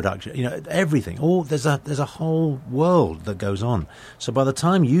production, everything. There's a whole world that goes on. So by the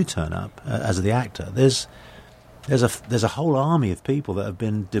time you turn up as the actor, there's a whole army of people that have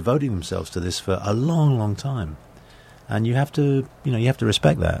been devoting themselves to this for a long, long time, and you have to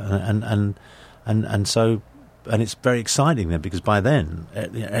respect that, and so it's very exciting then, because by then,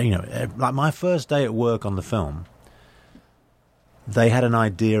 like my first day at work on the film, they had an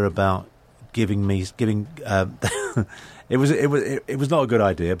idea about giving. It was not a good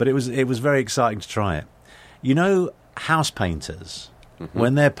idea, but it was very exciting to try it. House painters,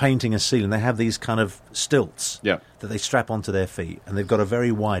 when they're painting a ceiling, they have these kind of stilts that they strap onto their feet, and they've got a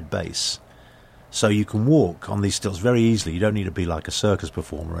very wide base, so you can walk on these stilts very easily. You don't need to be like a circus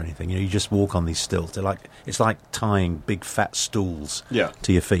performer or anything. You just walk on these stilts. It's like tying big fat stools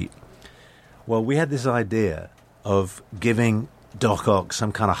to your feet. Well, we had this idea of giving Doc Ock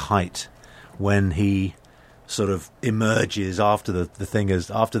some kind of height when he sort of emerges after the thing is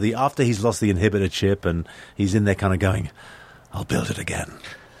after he's lost the inhibitor chip, and he's in there kind of going, I'll build it again,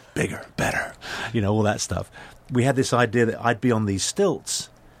 bigger, better, all that stuff. We had this idea that I'd be on these stilts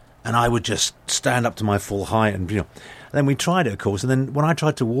and I would just stand up to my full height, and then we tried it, of course, and then when I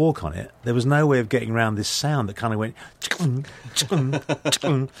tried to walk on it, there was no way of getting around this sound that kind of went chung, chung,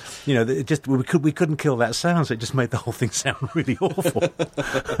 chung. It just we couldn't kill that sound, so it just made the whole thing sound really awful.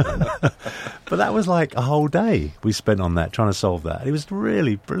 But that was like a whole day we spent on that, trying to solve that. It was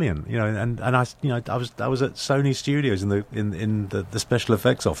really brilliant, and I was at Sony Studios in the special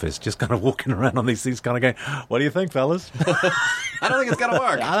effects office, just kind of walking around on these things, kind of going, "What do you think, fellas?" I don't think it's gonna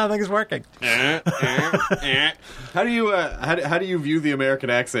work. I don't think it's working. How do you view the American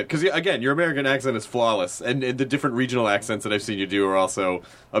accent? Because again, your American accent is flawless, and the different regional accents that I've seen you do are also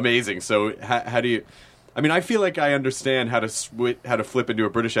amazing. So how do you? I feel like I understand how to flip into a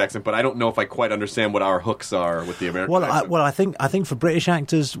British accent, but I don't know if I quite understand what our hooks are with the American accent. I think for British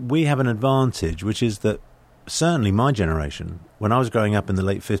actors we have an advantage, which is that certainly my generation, when I was growing up in the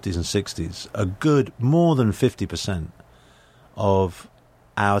late 50s and 60s, a good more than 50% of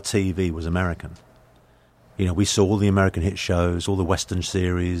our TV was American. We saw all the American hit shows, all the Western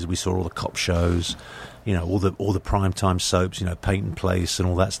series. We saw all the cop shows, all the primetime soaps, Peyton Place and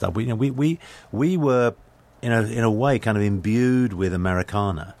all that stuff. We were in a way kind of imbued with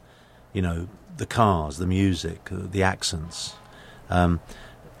Americana, the cars, the music, the accents, at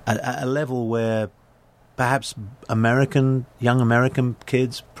a level where perhaps young American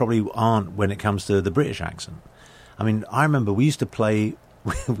kids probably aren't when it comes to the British accent. I remember we used to play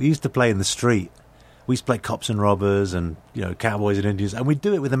in the street. We used to play cops and robbers and cowboys and Indians, and we'd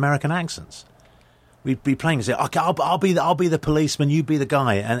do it with American accents. We'd be playing and say, "Okay, I'll be the policeman, you be the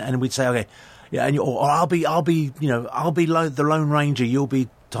guy," and we'd say, "Okay, yeah," or I'll be the Lone Ranger, you'll be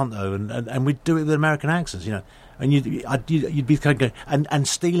Tonto," and we'd do it with American accents, And you'd be kind of going, and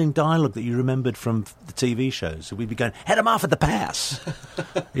stealing dialogue that you remembered from the TV shows. So we'd be going, head them off at the pass.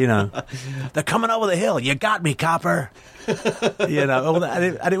 They're coming over the hill. You got me, copper. All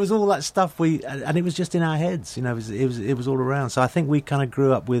that, and it was all that stuff and it was just in our heads. It was all around. So I think we kind of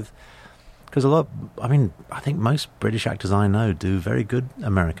grew up with, because I think most British actors I know do very good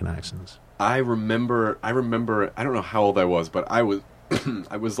American accents. I remember. I don't know how old I was, but I was.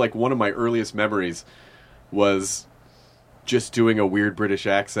 I was like, one of my earliest memories was just doing a weird British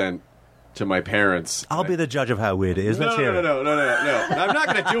accent to my parents. I'll be the judge of how weird it is. Let's hear it. No. I'm not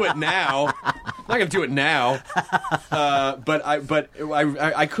going to do it now. But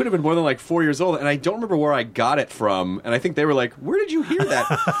I could have been more than like 4 years old, and I don't remember where I got it from. And I think they were like, "Where did you hear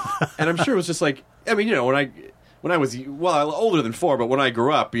that?" And I'm sure it was just like, I mean, when I was, older than 4, but when I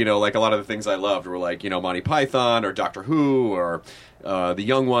grew up, like a lot of the things I loved were like, Monty Python or Doctor Who or The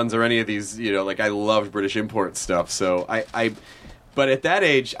Young Ones or any of these, like I loved British import stuff. So but at that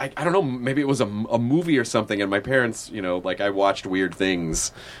age, I don't know, maybe it was a movie or something, and my parents, like I watched weird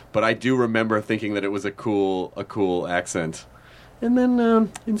things, but I do remember thinking that it was a cool accent. And then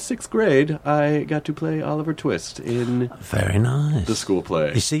in 6th grade, I got to play Oliver Twist in very nice the school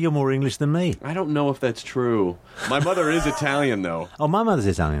play. You see, you're more English than me. I don't know if that's true. My mother is Italian, though. Oh, my mother's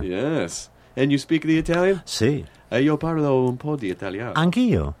Italian. Yes. And you speak the Italian? Sì. Io parlo un po' di italiano.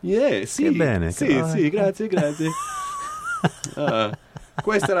 Anch'io? Yeah, sì. Che bene. Sì, grazie.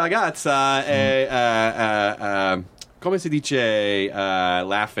 Questa ragazza è, come si dice,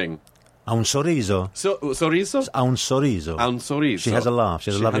 laughing? Ha un sorriso. Sorriso? Ha un sorriso. Ha un sorriso. She has a laugh. She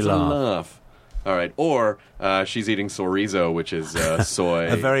has a lovely laugh. All right. Or she's eating chorizo, which is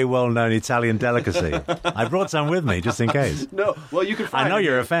soy. A very well-known Italian delicacy. I brought some with me, just in case. No, well, you can find I know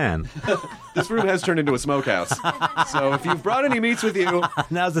you're a fan. This room has turned into a smokehouse. So if you've brought any meats with you,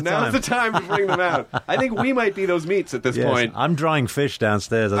 now's the time to bring them out. I think we might be those meats at this point. I'm drying fish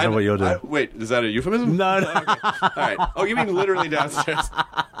downstairs. I know what you're doing. Wait, is that a euphemism? No. Okay. All right. Oh, you mean literally downstairs?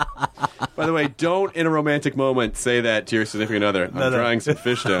 By the way, don't in a romantic moment say that to your significant other. I'm drying some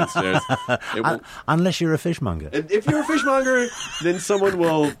fish downstairs. Unless you're a fishmonger. If you're a fishmonger, then someone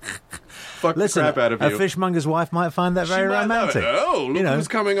will fuck the crap out of you. A fishmonger's wife might find that very romantic. Oh, look who's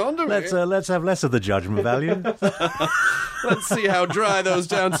coming on to me. Let's have less of the judgment value. Let's see how dry those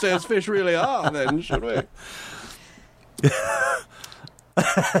downstairs fish really are, then, should we?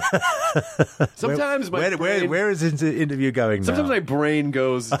 Sometimes where is this interview going now? Sometimes my brain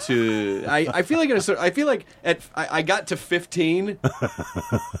goes to I feel like I got to 15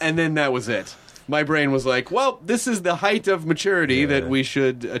 and then that was it. My brain was like, well, this is the height of maturity that we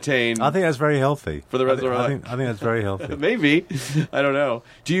should attain. I think that's very healthy for the rest of our life. I think that's very healthy. Maybe. I don't know.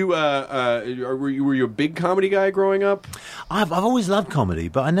 Do you were you a big comedy guy growing up? I've always loved comedy,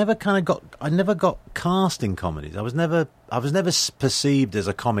 but I never got cast in comedies. I was never perceived as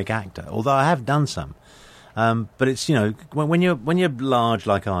a comic actor, although I have done some. But it's when you're large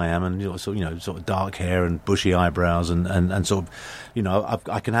like I am, and sort of dark hair and bushy eyebrows and sort of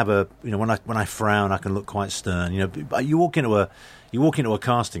I can have when I frown I can look quite stern. But you walk into a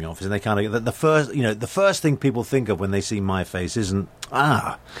casting office and they kind of the first thing people think of when they see my face isn't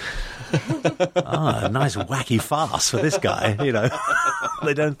a nice wacky farce for this guy.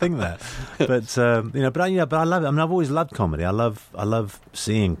 They don't think that. But but I love it. I mean, I've always loved comedy. I love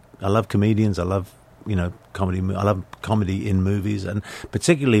comedians. I love comedy. I love comedy in movies, and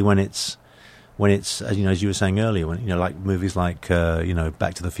particularly when it's as you were saying earlier, when like movies like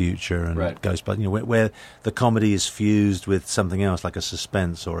Back to the Future and Ghostbusters, where the comedy is fused with something else like a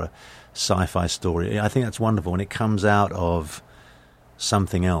suspense or a sci-fi story. I think that's wonderful when it comes out of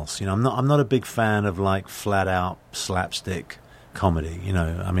something else. I'm not a big fan of like flat out slapstick comedy.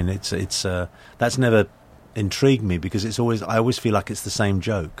 I mean it's that's never intrigued me because I always feel like it's the same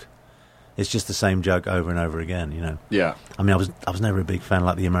joke. It's just the same joke over and over again, Yeah. I mean, I was never a big fan of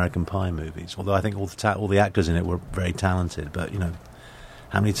like the American Pie movies, although I think all the actors in it were very talented. But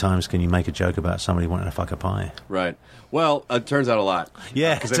how many times can you make a joke about somebody wanting to fuck a pie? Right. Well, it turns out a lot.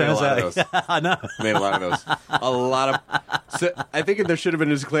 Yeah, because they made a lot of those. I know. Made a lot of those. A lot of. So I think there should have been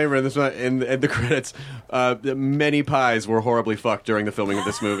a disclaimer in this one, in the credits. Many pies were horribly fucked during the filming of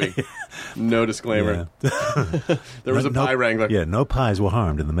this movie. No disclaimer. Yeah. There was a pie wrangler. Yeah, no pies were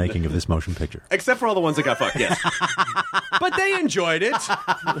harmed in the making of this motion picture, except for all the ones that got fucked. Yes, but they enjoyed it.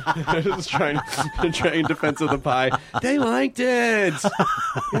 Just trying in defense of the pie. They liked it.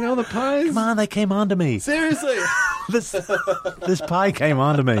 The pies. Come on, they came on to me. Seriously. This pie came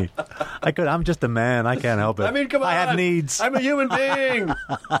on to me. I'm just a man. I can't help it. I mean, come on. I have needs. I'm a human being.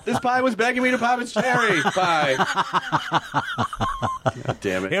 This pie was begging me to pop its cherry pie. God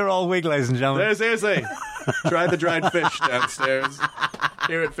damn it. Here all week, ladies and gentlemen. Seriously. Try the dried fish downstairs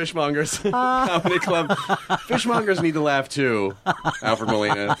here at Fishmongers Comedy Club. Fishmongers need to laugh too, Alfred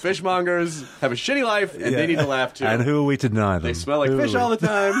Molina. Fishmongers have a shitty life, and they need to laugh too. And who are we to deny them? They smell like fish all the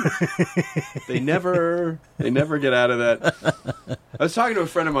time. They never get out of that. I was talking to a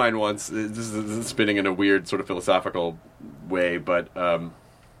friend of mine once. This is spinning in a weird sort of philosophical way, but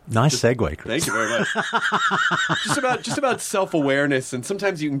nice segue, Chris. thank you very much. just about self-awareness, and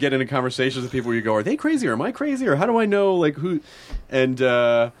sometimes you can get into conversations with people where you go, "Are they crazy? Or am I crazy? Or how do I know like who?" And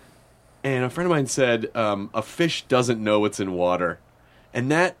a friend of mine said, "A fish doesn't know it's in water,"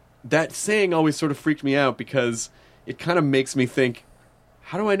 and that saying always sort of freaked me out because it kind of makes me think,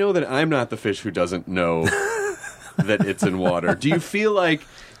 how do I know that I'm not the fish who doesn't know that it's in water? Do you feel like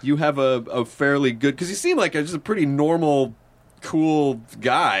you have a fairly good... Because you seem like just a pretty normal, cool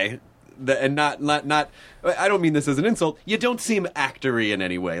guy, and not... I don't mean this as an insult. You don't seem actor-y in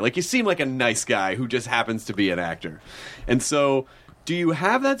any way. Like, you seem like a nice guy who just happens to be an actor. And so... Do you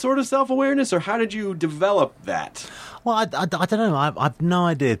have that sort of self-awareness, or how did you develop that? Well, I don't know. I've no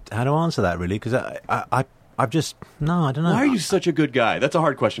idea how to answer that, really, because I've just... No, I don't know. Why are you such a good guy? That's a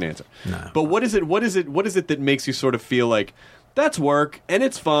hard question to answer. No. But what is it that makes you sort of feel like, that's work, and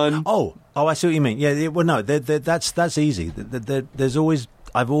it's fun? Oh, I see what you mean. Yeah, well, no, that's easy. There's always...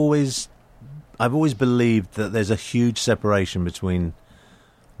 I've always believed that there's a huge separation between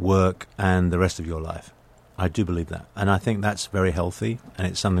work and the rest of your life. I do believe that, and I think that's very healthy, and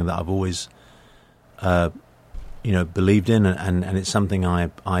it's something that I've always, believed in, and it's something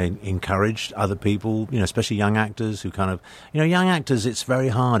I encouraged other people, especially young actors who kind of, young actors. It's very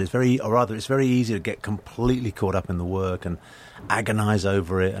hard. It's very easy to get completely caught up in the work and agonize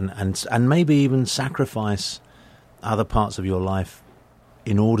over it, and maybe even sacrifice other parts of your life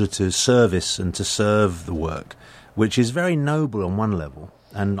in order to service and to serve the work, which is very noble on one level.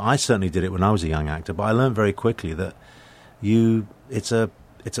 And I certainly did it when I was a young actor, but I learned very quickly that that's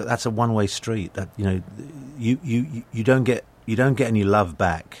a one-way street. That you don't get any love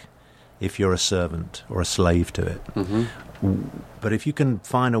back if you're a servant or a slave to it. Mm-hmm. But if you can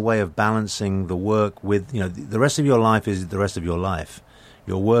find a way of balancing the work with the rest of your life is the rest of your life.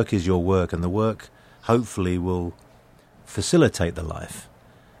 Your work is your work, and the work hopefully will facilitate the life.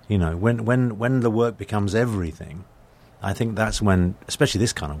 When the work becomes everything. I think that's when, especially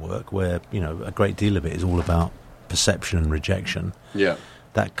this kind of work, where a great deal of it is all about perception and rejection. Yeah,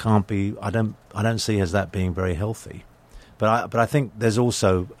 that can't be. I don't see as that being very healthy. But I think there's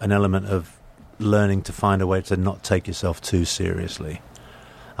also an element of learning to find a way to not take yourself too seriously.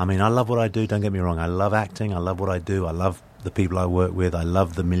 I mean, I love what I do. Don't get me wrong. I love acting. I love what I do. I love the people I work with. I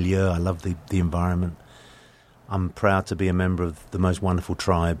love the milieu. I love the environment. I'm proud to be a member of the most wonderful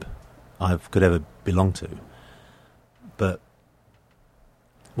tribe I could ever belong to. But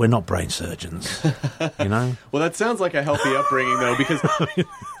we're not brain surgeons, Well, that sounds like a healthy upbringing, though, because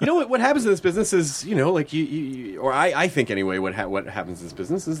what happens in this business is, like I think anyway, what happens in this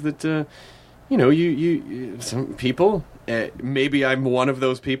business is that, some people, maybe I'm one of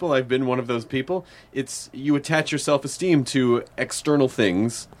those people, I've been one of those people, you attach your self-esteem to external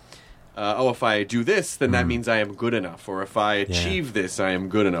things. If I do this, then that means I am good enough. Or if I achieve this, I am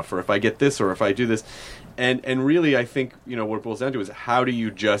good enough. Or if I get this, or if I do this. And really, I think, what it boils down to is, how do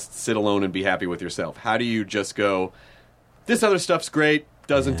you just sit alone and be happy with yourself? How do you just go, this other stuff's great,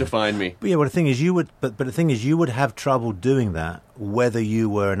 doesn't define me? But the thing is, you would have trouble doing that whether you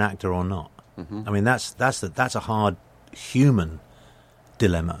were an actor or not. Mm-hmm. I mean, that's a hard human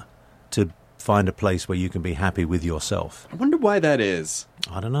dilemma, to find a place where you can be happy with yourself. I wonder why that is.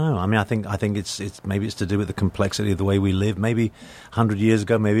 I don't know. I mean, I think it's maybe it's to do with the complexity of the way we live. Maybe 100 years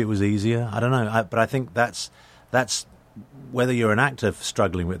ago, maybe it was easier. I don't know. But I think that's whether you're an actor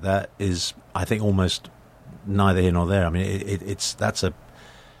struggling with that is, I think, almost neither here nor there. I mean,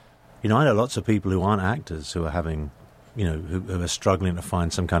 I know lots of people who aren't actors who are having, who are struggling to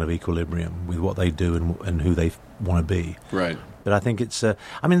find some kind of equilibrium with what they do and who they want to be. Right. But I think it's. I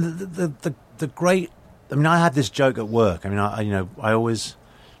mean, the great. I mean, I had this joke at work. I mean, I always.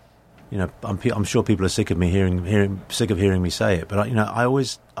 I'm sure people are sick of me hearing me say it. But I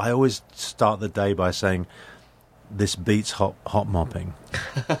always start the day by saying, "This beats hot mopping."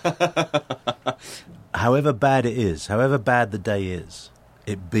 However bad it is, however bad the day is,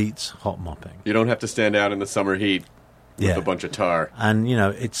 it beats hot mopping. You don't have to stand out in the summer heat with a bunch of tar. And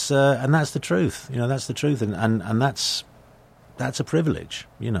it's and that's the truth. That's the truth, and that's a privilege,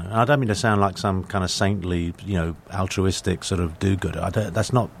 And I don't mean to sound like some kind of saintly, altruistic sort of do-gooder.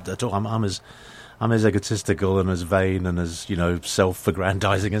 That's not at all. I'm as egotistical and as vain and as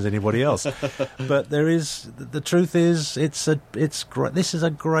self-aggrandizing as anybody else. But the truth is, this is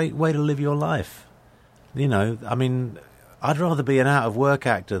a great way to live your life. You know, I mean, I'd rather be an out-of-work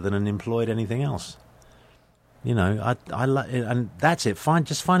actor than an employed anything else. You know, and that's it.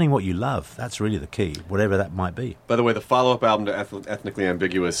 Just finding what you love. That's really the key, whatever that might be. By the way, the follow-up album to Ethnically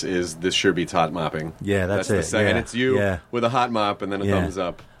Ambiguous is This Sure Beats Hot Mopping. Yeah, that's it. The second. Yeah. And it's you with a hot mop and then a thumbs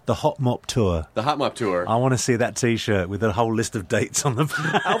up. The Hot Mop Tour. The Hot Mop Tour. I want to see that T-shirt with a whole list of dates on the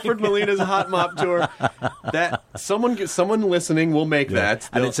back. Alfred Molina's Hot Mop Tour. That someone listening will make that.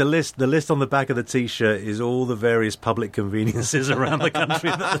 And it's a list. The list on the back of the T-shirt is all the various public conveniences around the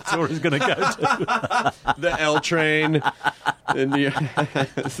country that the tour is going to go to. The L train. And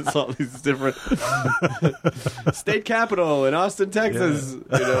it's all these different state capitol in Austin, Texas.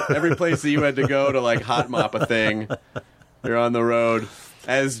 You know, every place that you had to go to like hot mop a thing. You're on the road.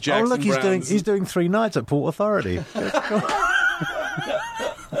 As Jackson look, he's doing 3 nights at Port Authority.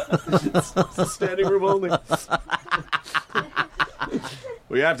 Standing room only. Well,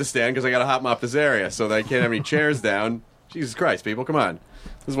 you have to stand because I got to hot mop this area, so that I can't have any chairs down. Jesus Christ, people, come on!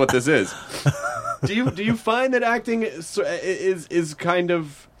 This is what this is. Do you find that acting is kind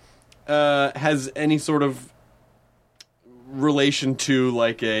of has any sort of relation to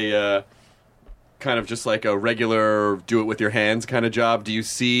like a kind of just like a regular do it with your hands kind of job? Do you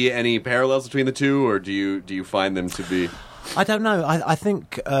see any parallels between the two, or do you find them to be? I don't know. I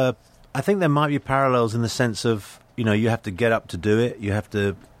think there might be parallels in the sense of, you know, you have to get up to do it. You have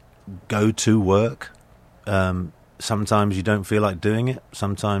to go to work. Sometimes you don't feel like doing it.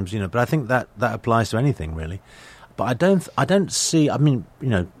 Sometimes, you know. But I think that applies to anything really. But I don't see. I mean, you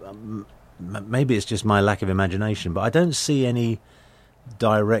know, maybe it's just my lack of imagination. But I don't see any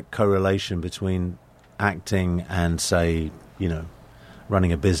direct correlation between acting and, say, you know,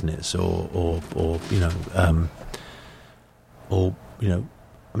 running a business or you know, or you know,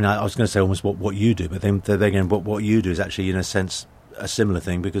 I mean, I was going to say almost what you do, but then again, what you do is actually in a sense a similar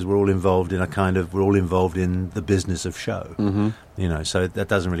thing, because we're all involved in the business of show. Mm-hmm. You know, so that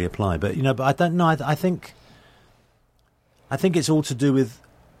doesn't really apply. But you know, but I don't know. I think it's all to do with.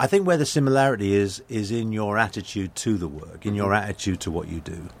 I think where the similarity is in your attitude to the work, in your attitude to what you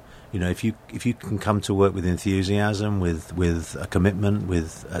do. You know, if you can come to work with enthusiasm, with a commitment,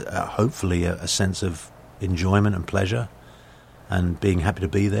 with hopefully a sense of enjoyment and pleasure, and being happy to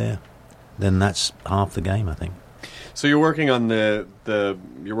be there, then that's half the game, I think. So you're working on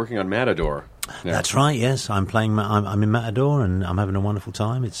you're working on Matador now. That's right. Yes, I'm playing. I'm in Matador, and I'm having a wonderful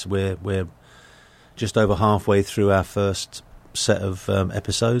time. We're just over halfway through our first set of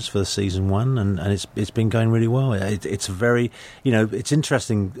episodes for season 1, and it's been going really well. It's very, you know, it's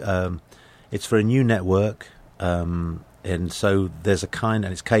interesting. It's for a new network, and so there's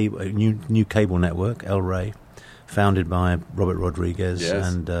it's a new cable network, El Rey, founded by Robert Rodriguez.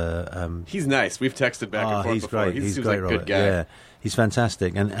 Yes. And he's nice. We've texted back and forth he's before. Great. He He's seems great, like a Robert. good guy. Yeah, he's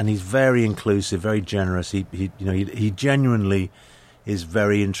fantastic, and he's very inclusive, very generous. He genuinely is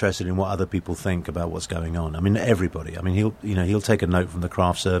very interested in what other people think about what's going on. I mean, everybody. I mean, he'll take a note from the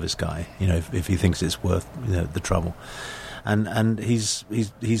craft service guy, you know, if he thinks it's worth, you know, the trouble. And he's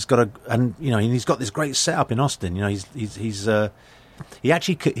got he's got this great setup in Austin. You know, he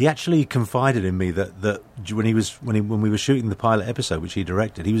actually confided in me that when we were shooting the pilot episode, which he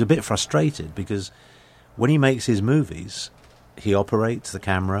directed, he was a bit frustrated because when he makes his movies, he operates the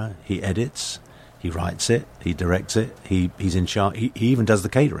camera, he edits, he writes it, he directs it, he's in charge. He even does the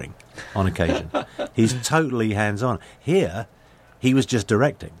catering on occasion. He's totally hands-on. Here, he was just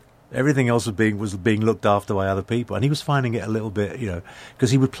directing. Everything else was being looked after by other people, and he was finding it a little bit, you know, because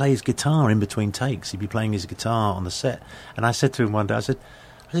he would play his guitar in between takes. He'd be playing his guitar on the set, and I said to him one day, I said,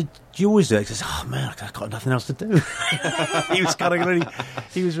 do you always do it? He says, oh man, I've got nothing else to do. He was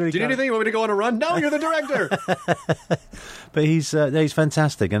really. Do you need anything? You want me to go on a run? No, you're the director. But he's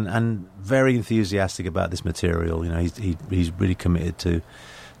fantastic and very enthusiastic about this material. You know, he's really committed to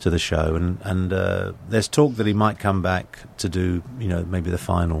the show, and there's talk that he might come back to do, you know, maybe the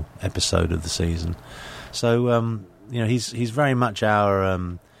final episode of the season. So you know, he's very much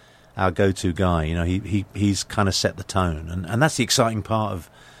our go-to guy. You know, he's kind of set the tone, and that's the exciting part of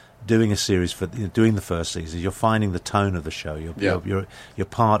doing a series for doing the first season. You're finding the tone of the show. You're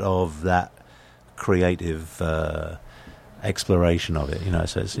part of that creative exploration of it. You know,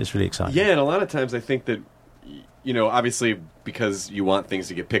 so it's really exciting. Yeah, and a lot of times I think that, you know, obviously because you want things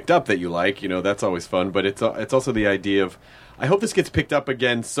to get picked up that you like, you know, that's always fun. But it's also the idea of, I hope this gets picked up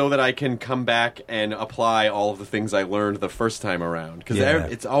again so that I can come back and apply all of the things I learned the first time around. Because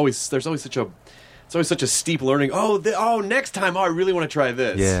there's always such a steep learning. Next time, I really want to try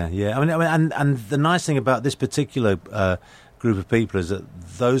this. Yeah. I mean, and the nice thing about this particular group of people is that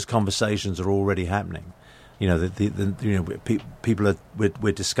those conversations are already happening. You know, people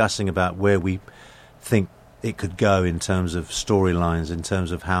we're discussing about where we think it could go in terms of storylines, in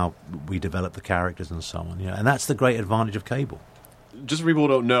terms of how we develop the characters and so on. And that's the great advantage of cable. Just for people who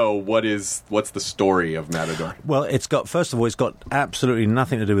don't know, what's the story of Matador? Well, first of all, it's got absolutely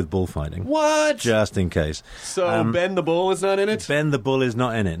nothing to do with bullfighting. What? Just in case. So Ben the Bull is not in it? Ben the Bull is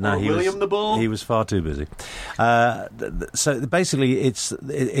not in it. No, William the Bull? He was far too busy. So basically, it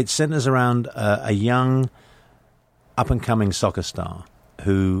centers around a young, up-and-coming soccer star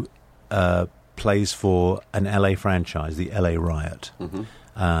who plays for an LA franchise, the LA Riot. Mm-hmm.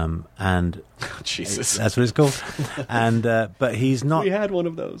 And Jesus, that's what it's called. And but he's not. We had one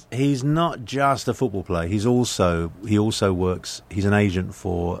of those. He's not just a football player. He also works. He's an agent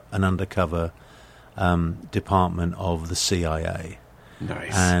for an undercover department of the CIA.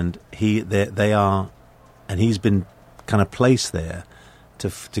 Nice. And they are, and he's been kind of placed there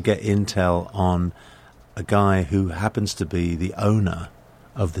to get intel on a guy who happens to be the owner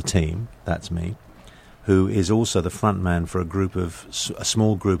of the team. That's me. Who is also the front man for a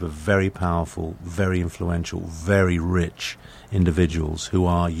small group of very powerful, very influential, very rich individuals who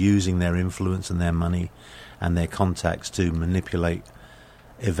are using their influence and their money and their contacts to manipulate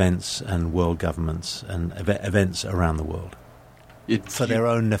events and world governments and events around the world for their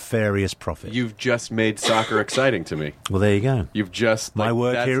own nefarious profit. You've just made soccer exciting to me. Well, there you go. You've just my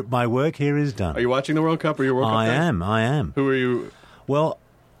work here is done. Are you watching the World Cup? Or your World Cup? I am. Who are you? Well,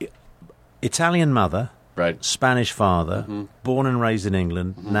 Italian mother, right? Spanish father, born and raised in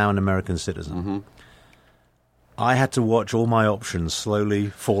England, now an American citizen. I had to watch all my options slowly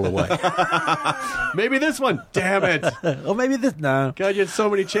fall away. Maybe this one. Damn it. Or maybe this. No. God, you had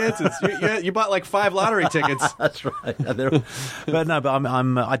so many chances. You bought like 5 lottery tickets. That's right. But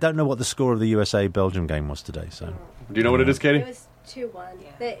I don't know what the score of the USA-Belgium game was today. So, do you know what it is, Katie? It was 2-1.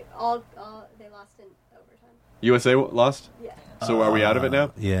 Yeah. They lost in overtime. USA lost? Yeah. So are we out of it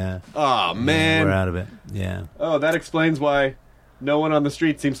now? Yeah. Oh, man. Yeah, we're out of it. Yeah. Oh, that explains why no one on the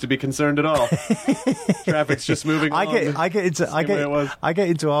street seems to be concerned at all. Traffic's just moving along. I get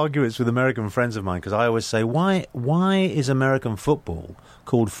into arguments with American friends of mine because I always say, why is American football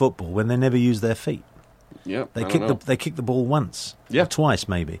called football when they never use their feet? Yep. They kick the ball once. Yeah. Or twice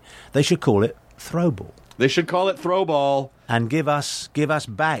maybe. They should call it throw ball. They should call it throw ball. And give us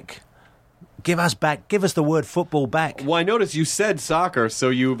back. Give us the word football back. Well, I noticed you said soccer, so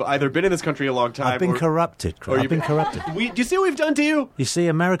you've either been in this country a long time. I've been corrupted. I've been corrupted. Do you see what we've done to you? You see,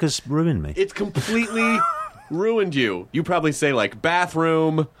 America's ruined me. It's completely ruined you. You probably say like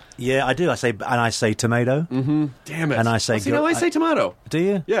bathroom. Yeah, I do. I say tomato. Mm-hmm. Damn it. And I say. No, I say tomato. Do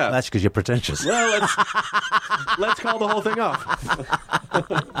you? Yeah. That's because you're pretentious. Well, let's call the whole thing off.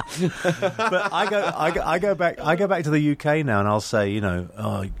 But I go back to the UK now, and I'll say,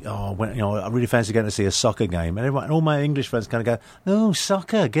 I really fancy going to see a soccer game, and all my English friends kind of go, "Oh,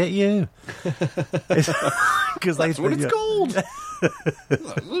 soccer, get you," because that's what it's called.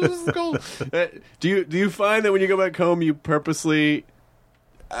 Do you find that when you go back home, you purposely?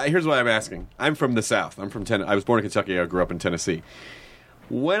 Here's why I'm asking. I'm from the South. I was born in Kentucky. I grew up in Tennessee.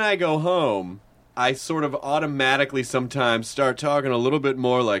 When I go home, I sort of automatically sometimes start talking a little bit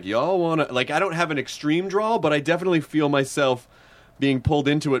more like, y'all want to... Like, I don't have an extreme drawl, but I definitely feel myself being pulled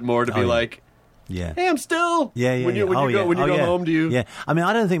into it more to be like, yeah, hey, I'm still... Yeah. When you go home, do you... Yeah. I mean,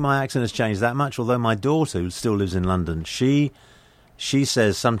 I don't think my accent has changed that much, although my daughter, who still lives in London, she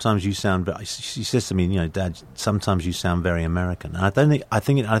says sometimes you sound. She says to me, Dad, sometimes you sound very American. And I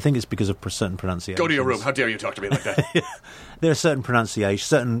think it's because of certain pronunciations. Go to your room. How dare you talk to me like that? There are certain pronunciations,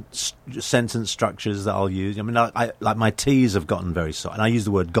 certain sentence structures that I'll use. I mean, I like my T's have gotten very soft, and I use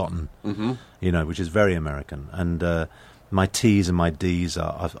the word gotten, which is very American. And my T's and my D's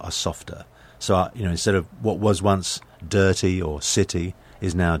are softer. So instead of what was once dirty or city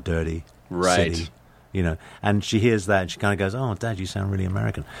is now dirty, right? City. And she hears that and she kind of goes, "Oh, Dad, you sound really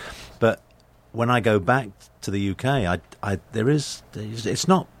American." But when I go back to the UK, it's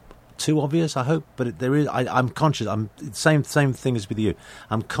not too obvious, I hope, but there is. I'm conscious. I'm same thing as with you.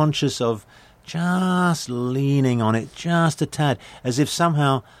 I'm conscious of just leaning on it just a tad, as if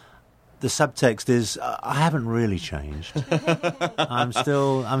somehow the subtext is I haven't really changed. I'm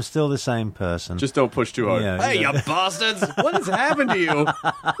still the same person. Just don't push too hard. Hey, you bastards! What has happened to you?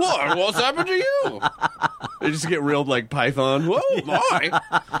 What's happened to you? They just get reeled like Python. Whoa, my!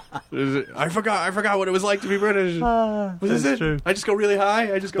 I forgot what it was like to be British. Was this true. I just go really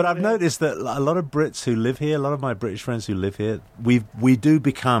high. But I've noticed that a lot of Brits who live here, a lot of my British friends who live here, we do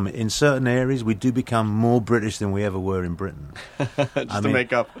become, in certain areas, we do become more British than we ever were in Britain. To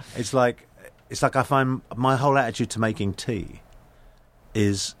make up. It's like I find my whole attitude to making tea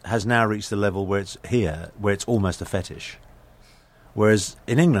has now reached the level where it's almost a fetish. Whereas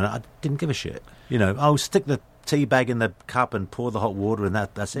in England, I didn't give a shit. You know, I'll stick the tea bag in the cup and pour the hot water, and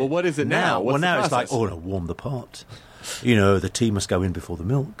that's it. Well, what is it now? What's Well, now the it's like, process? oh, no, warm the pot. You know, the tea must go in before the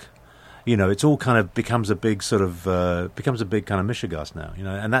milk. You know, it's all kind of becomes a big kind of mishegas now. You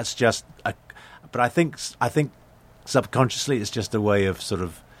know, and that's just. But I think subconsciously it's just a way of sort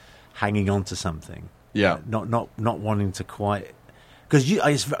of hanging on to something. Yeah. Not wanting to quite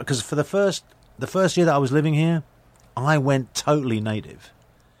because for the first year that I was living here, I went totally native.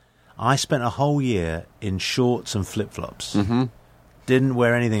 I spent a whole year in shorts and flip-flops. Mm-hmm. Didn't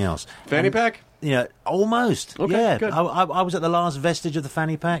wear anything else. Fanny pack? Yeah, almost. Okay, yeah, good. I was at the last vestige of the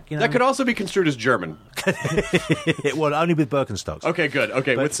fanny pack. You know? That could also be construed as German. Well, only with Birkenstocks. Okay, good.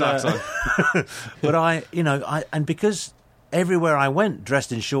 Okay, with socks on. But and because everywhere I went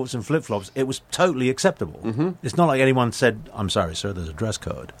dressed in shorts and flip-flops, it was totally acceptable. Mm-hmm. It's not like anyone said, "I'm sorry, sir, there's a dress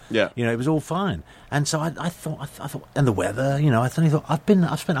code." Yeah. You know, it was all fine. And so I thought, and the weather, you know, I suddenly thought,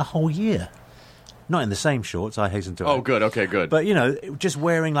 I've spent a whole year, not in the same shorts, I hasten to add. Oh, good. Okay, good. But, you know, just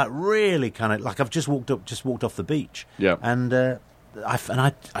wearing like really kind of, like I've just walked off the beach. Yeah. And, I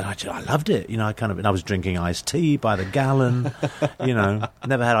loved it, you know. And I was drinking iced tea by the gallon, you know.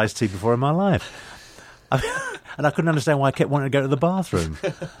 Never had iced tea before in my life, and I couldn't understand why I kept wanting to go to the bathroom.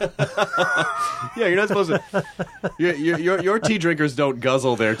 Yeah, you're not supposed to. Your tea drinkers don't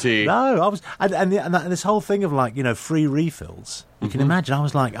guzzle their tea. No, I was, and this whole thing of like, you know, free refills. You can imagine. I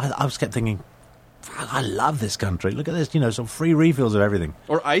was like, I was kept thinking, I love this country. Look at this, you know, some free refills of everything.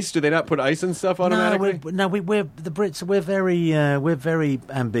 Or ice? Do they not put ice in stuff automatically? We're the Brits. We're very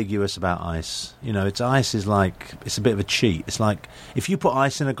ambiguous about ice. You know, ice is like, it's a bit of a cheat. It's like if you put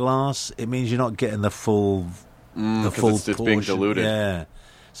ice in a glass, it means you're not getting the full It's being diluted. Yeah.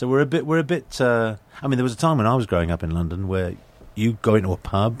 So we're a bit. I mean, there was a time when I was growing up in London where you go into a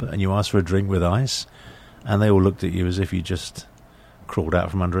pub and you ask for a drink with ice, and they all looked at you as if you just crawled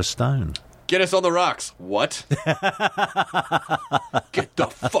out from under a stone. Get us on the rocks. What? Get the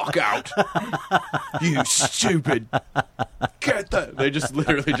fuck out. You stupid. Get that. They just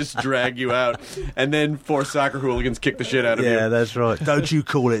literally just drag you out. And then 4 soccer hooligans kick the shit out of you. Yeah, that's right. Don't you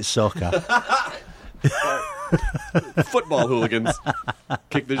call it soccer. Football hooligans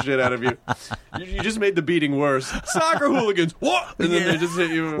kick the shit out of you. You just made the beating worse. Soccer hooligans. What? And then they just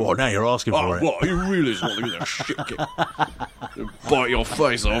hit you. Well, now you're asking for it. What? You really just want to get that shit kicked. Bite your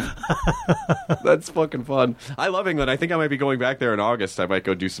face off. That's fucking fun. I love England. I think I might be going back there in August. I might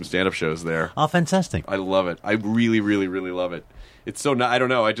go do some stand-up shows there. Oh, fantastic. I love it. I really, really, really love it. It's so I don't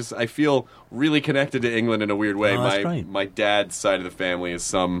know. I feel really connected to England in a weird way. Oh, that's great. My dad's side of the family is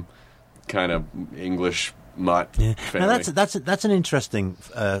some kind of English mutt family. Now that's an interesting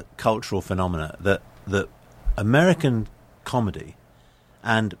cultural phenomena that American comedy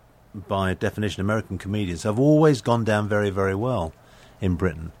and by definition American comedians have always gone down very, very well in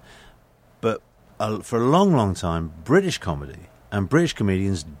Britain, but for a long, long time British comedy and British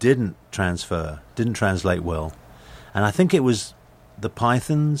comedians didn't translate well, and I think it was the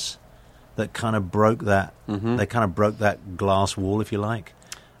Pythons that kind of broke that. Mm-hmm. They kind of broke that glass wall, if you like.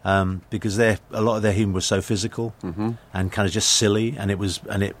 Because a lot of their humor was so physical and kind of just silly, and it was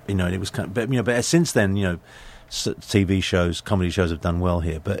kind of, but since then, you know, TV shows, comedy shows have done well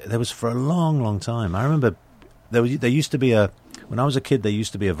here, but there was for a long, long time. I remember there used to be when I was a kid, there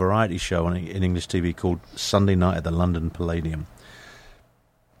used to be a variety show in English TV called Sunday Night at the London Palladium,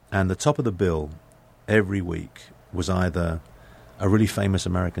 and the top of the bill every week was either a really famous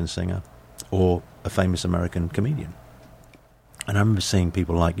American singer or a famous American comedian. And I remember seeing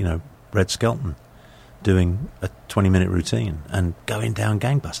people like, you know, Red Skelton doing a 20-minute routine and going down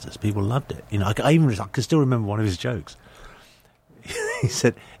gangbusters. People loved it. You know, I can still remember one of his jokes. he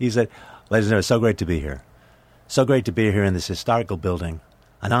said, "Ladies and gentlemen, it's so great to be here. So great to be here in this historical building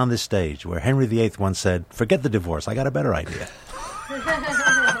and on this stage where Henry VIII once said, 'Forget the divorce, I got a better idea.'"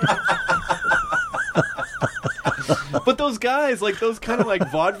 But those guys, like those kind of like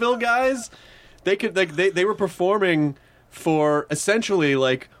vaudeville guys, they were performing for essentially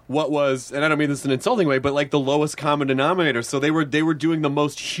like what was, and I don't mean this in an insulting way, but like the lowest common denominator. So they were doing the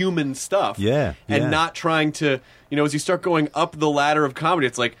most human stuff, and not trying to, you know, as you start going up the ladder of comedy,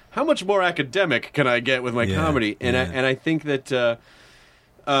 it's like, how much more academic can I get with my comedy? And I think that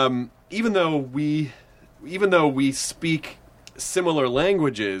even though we speak similar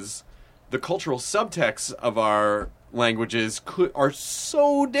languages, the cultural subtexts of our languages are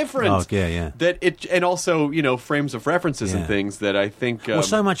so different. That and also, you know, frames of references and things that I think. Well,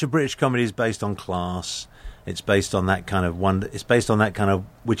 so much of British comedy is based on class. It's based on that kind of It's based on that kind of,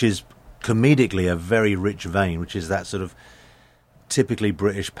 which is comedically a very rich vein, which is that sort of typically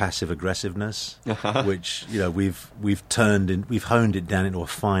British passive aggressiveness, which we've honed it down into a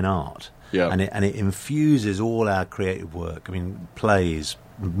fine art. Yeah. And it infuses all our creative work. I mean, plays,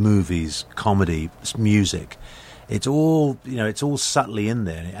 movies, comedy, music. It's all it's all subtly in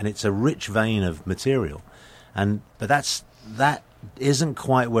there, and it's a rich vein of material. But that isn't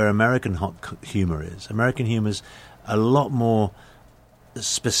quite where American humor is. American humor's a lot more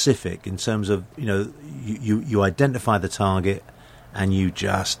specific in terms of you identify the target and you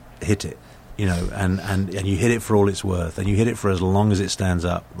just hit it. And you hit it for all it's worth, and you hit it for as long as it stands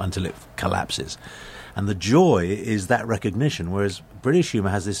up until it collapses. And the joy is that recognition, whereas British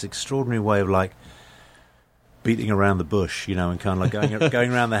humour has this extraordinary way of like beating around the bush, and kind of like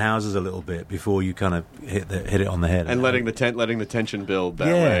going around the houses a little bit before you kind of hit it on the head, and letting the tension build that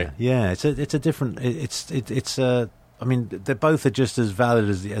way. Yeah, it's a different. I mean, they both are just as valid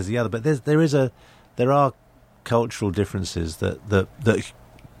as the other, but there are cultural differences that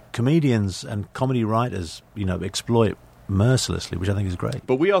comedians and comedy writers, exploit mercilessly, which I think is great.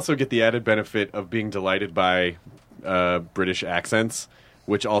 But we also get the added benefit of being delighted by British accents,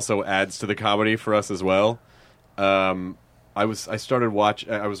 which also adds to the comedy for us as well. I watched In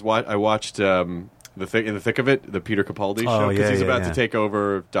the Thick of It, the Peter Capaldi show, because he's about to take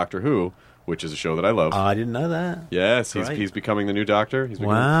over Doctor Who, which is a show that I love. I didn't know that. Yes, he's becoming the new Doctor.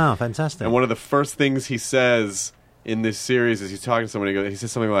 Wow, fantastic! And one of the first things he says in this series is he's talking to somebody. He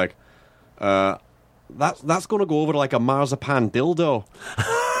says something like, "That's going to go over like a marzipan dildo,"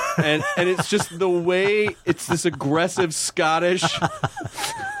 and it's just the way it's this aggressive Scottish.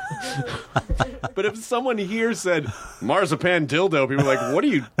 But if someone here said marzipan dildo, people are like, "What are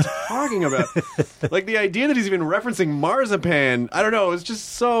you talking about?" Like the idea that he's even referencing marzipan, I don't know. It's just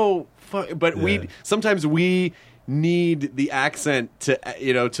so fun. But sometimes we need the accent to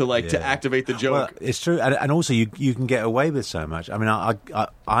to activate the joke. Well, it's true, and also you can get away with so much. I mean,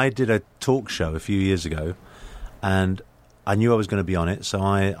 I did a talk show a few years ago, and I knew I was going to be on it, so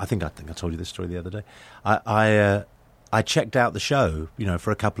I think I told you this story the other day. I checked out the show,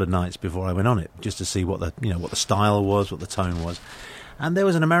 for a couple of nights before I went on it, just to see what the style was, what the tone was. And there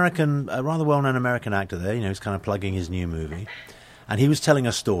was a rather well-known American actor there, who's kind of plugging his new movie. And he was telling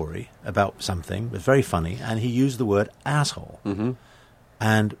a story about something, it was very funny, and he used the word asshole. Mm-hmm.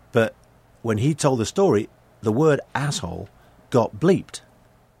 But when he told the story, the word asshole got bleeped.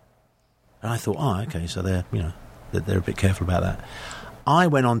 And I thought, okay, so they're a bit careful about that. I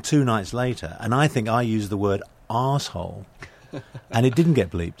went on 2 nights later, and I think I used the word arsehole, and it didn't get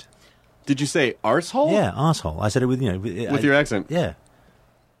bleeped. Did you say arsehole? Yeah, arsehole. I said it with with your accent. Yeah,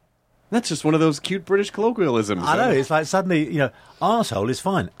 that's just one of those cute British colloquialisms. I know. It's like suddenly, arsehole is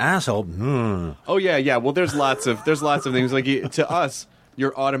fine. Asshole. Oh yeah. Well, there's lots of things like to us,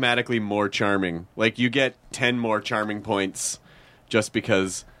 you're automatically more charming. Like you get 10 more charming points just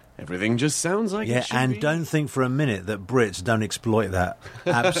because everything just sounds like it should and be. Don't think for a minute that Brits don't exploit that.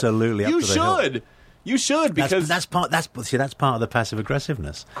 Absolutely, you up to the hill. should. You should, because that's part of the passive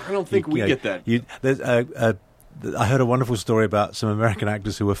aggressiveness. I don't think we get that. I heard a wonderful story about some American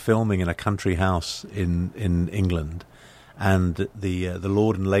actors who were filming in a country house in England, and the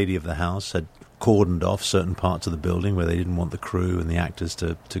lord and lady of the house had cordoned off certain parts of the building where they didn't want the crew and the actors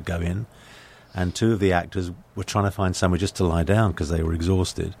to go in, and 2 of the actors were trying to find somewhere just to lie down because they were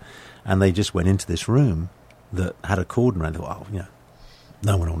exhausted, and they just went into this room that had a cordon around. They thought,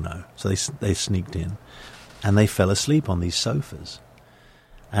 no one will know. So they sneaked in, and they fell asleep on these sofas.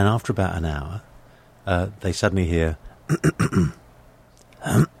 And after about an hour, they suddenly hear like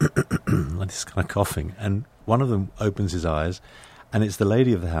this kind of coughing, and one of them opens his eyes, and it's the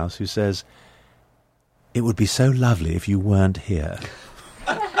lady of the house who says, "It would be so lovely if you weren't here."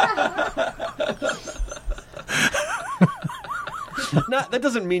 That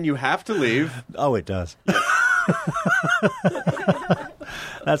doesn't mean you have to leave. Oh, it does.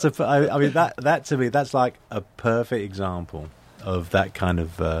 That to me, that's like a perfect example of that kind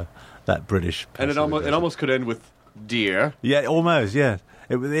of that British. And it almost could end with "dear." Yeah, almost. Yeah,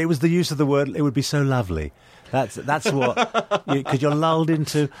 it was the use of the word. It would be so lovely. That's what, because you're lulled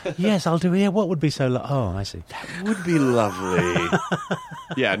into. Yes, I'll do. Yeah, what would be so? Oh, I see. That would be lovely.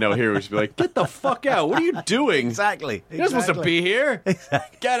 Yeah, no. Here we should be like, get the fuck out. What are you doing? Exactly. You're not supposed to be here.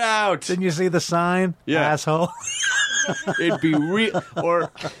 Exactly. Get out. Didn't you see the sign? Yeah, asshole. It'd be or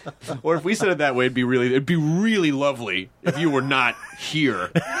if we said it that way, it'd be really lovely if you were not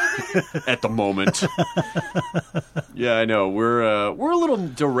here at the moment. Yeah, I know. We're a little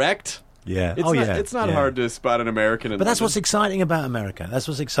direct. Yeah. It's not hard to spot an American. But that's what's exciting about America. That's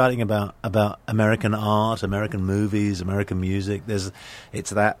what's exciting about American art, American movies, American music. It's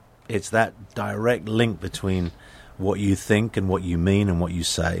that direct link between what you think and what you mean and what you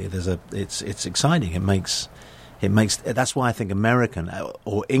say. It's exciting. It makes. That's why I think American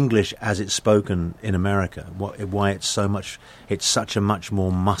or English as it's spoken in America. Why it's such a much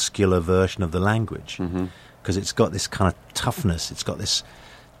more muscular version of the language, because it's got this kind of toughness. It's got this.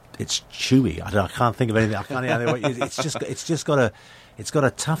 It's chewy. I can't think of anything. I can't. It's just got a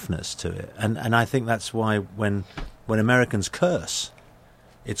toughness to it, and I think that's why when Americans curse,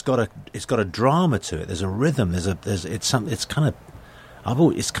 it's got a drama to it. There's a rhythm. It's kind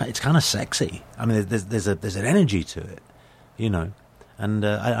of sexy. I mean, there's an energy to it, and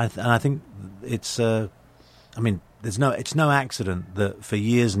I think it's. It's no accident that for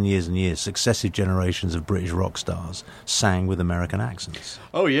years and years and years, successive generations of British rock stars sang with American accents.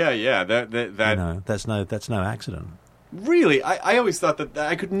 Oh yeah. That that's no accident. Really, I always thought that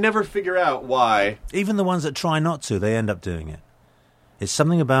I could never figure out why. Even the ones that try not to, they end up doing it. It's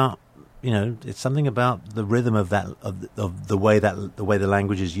something about the rhythm of that of the way the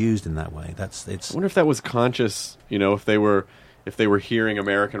language is used in that way. I wonder if that was conscious. If they were hearing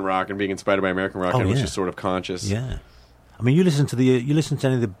American rock and being inspired by American rock, and it was just sort of conscious. Yeah, I mean, you listen to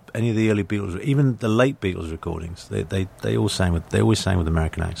any of the early Beatles, even the late Beatles recordings. They always sang with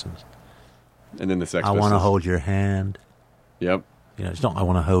American accents. And then the Sex I Pistols. want to hold your hand. Yep. It's not I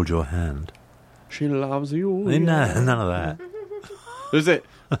want to hold your hand. She loves you. No, none of that. Was it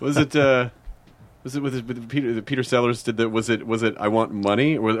with Peter Sellers did that? Was it I want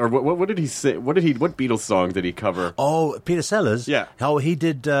money or what did he say? What Beatles song did he cover? Oh, Peter Sellers. Yeah. Oh, he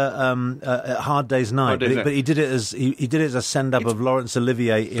did Hard Day's Night, but he did it as a send up of Laurence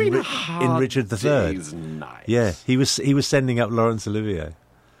Olivier in Richard III. Day's Night. Yeah, he was sending up Laurence Olivier.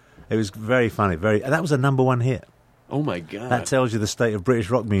 It was very funny. That was a number one hit. Oh my God! That tells you the state of British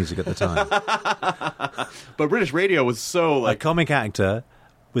rock music at the time. But British radio was so a comic actor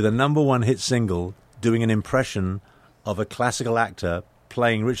with a number one hit single doing an impression of a classical actor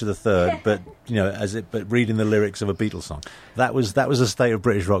playing Richard III, but reading the lyrics of a Beatles song. That was the state of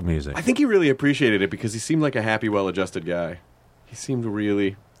British rock music. I think he really appreciated it because he seemed like a happy, well-adjusted guy. He seemed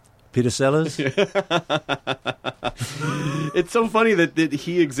really. Peter Sellers? It's so funny that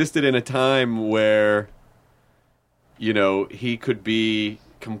he existed in a time where, he could be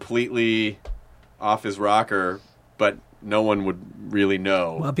completely off his rocker, but no one would really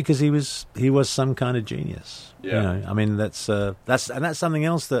know. Well, because he was some kind of genius. Yeah. I mean, that's something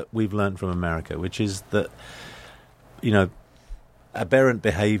else that we've learned from America, which is that, aberrant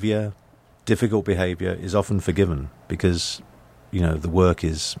behavior, difficult behavior is often forgiven because the work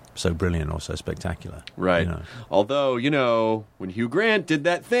is so brilliant or so spectacular. Right. Although, when Hugh Grant did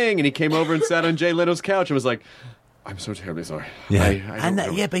that thing and he came over and sat on Jay Leno's couch and was like, I'm so terribly sorry. Yeah.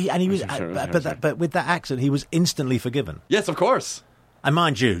 But with that accent, he was instantly forgiven. Yes, of course. And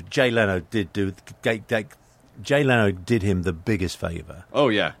mind you, Jay Leno did him the biggest favour. Oh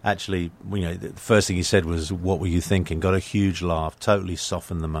yeah. Actually, the first thing he said was, "What were you thinking?" Got a huge laugh, totally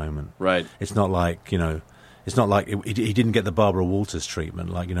softened the moment. Right. It's not like he didn't get the Barbara Walters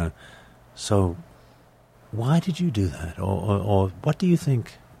treatment. So why did you do that? Or what do you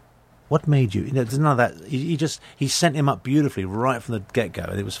think? What made you? There's none of that. He sent him up beautifully right from the get-go,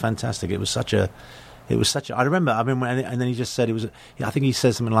 and it was fantastic. It was such a. I remember. And then he just said it was. I think he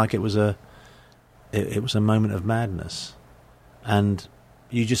said something like it was a moment of madness, and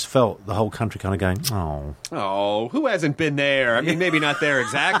you just felt the whole country kind of going, oh, who hasn't been there? I mean, maybe not there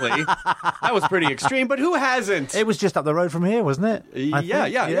exactly. That was pretty extreme, but who hasn't? It was just up the road from here, wasn't it? Yeah,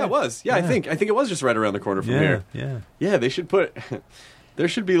 it was. Yeah, I think it was just right around the corner from here. Yeah. They should put. There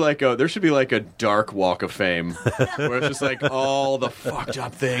should be like a dark walk of fame where it's just like all the fucked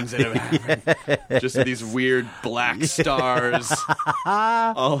up things that have happened. Just these weird black stars.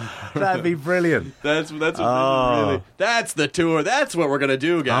 That'd be brilliant. That's the tour. That's what we're gonna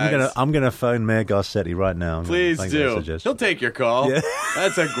do, guys. I'm gonna phone Mayor Garcetti right now. Please do. He'll take your call. Yeah.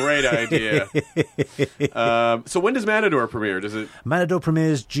 That's a great idea. So when does Matador premiere? Matador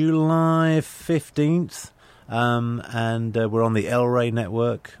premieres July 15th. And we're on the El Rey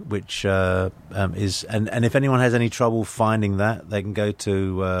network, which is and if anyone has any trouble finding that, they can go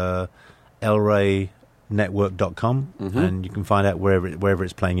to elreynetwork.com and you can find out wherever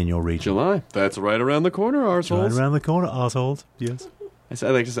it's playing in your region. July. That's right around the corner, arseholes. Right around the corner, arseholes. Yes.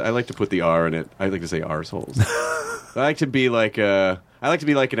 I like to put the R in it. I like to say arseholes. I like to be like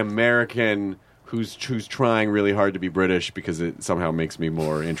an American who's trying really hard to be British because it somehow makes me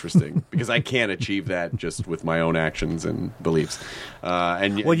more interesting because I can't achieve that just with my own actions and beliefs. I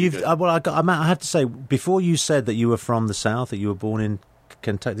have to say, before you said that you were from the South, that you were born in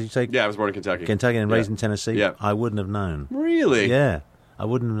Kentucky. Did you say? Yeah, I was born in Kentucky. Kentucky and raised in Tennessee. Yeah, I wouldn't have known. Really? Yeah. I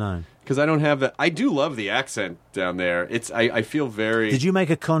wouldn't have known. Because I don't have that. I do love the accent down there. I feel very... Did you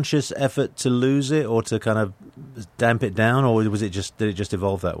make a conscious effort to lose it or to kind of damp it down, or did it just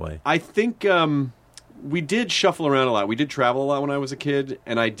evolve that way? I think we did shuffle around a lot. We did travel a lot when I was a kid,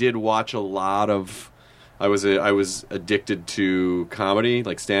 and I did watch a lot of... I was addicted to comedy,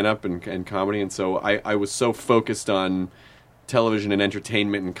 like stand-up and comedy, and so I was so focused on television and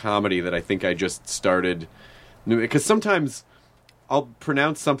entertainment and comedy that I think I just started... Because sometimes... I'll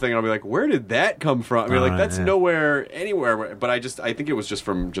pronounce something and I'll be like, where did that come from? I mean, like, that's nowhere, anywhere. But I think it was just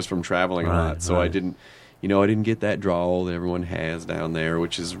from traveling a lot. So I didn't get that drawl that everyone has down there,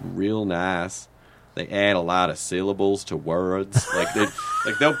 which is real nice. They add a lot of syllables to words.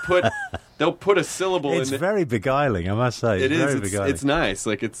 they'll put a syllable It's in it. It's very beguiling, I must say. It is. Very beguiling. It's nice.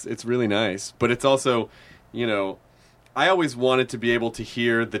 Like, it's really nice. But it's also, I always wanted to be able to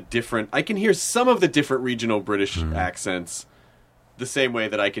hear I can hear some of the different regional British accents the same way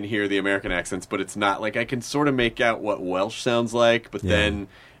that I can hear the American accents, but it's not like I can sort of make out what Welsh sounds like, but then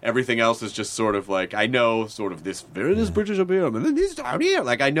everything else is just sort of like I know sort of this British up here and then this down here.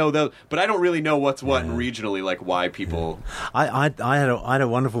 Like I know those, but I don't really know what's what and regionally, like why people. I had a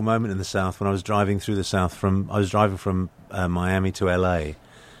wonderful moment in the South when I was driving through the South from Miami to LA,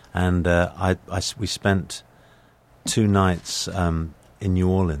 and we spent 2 nights in New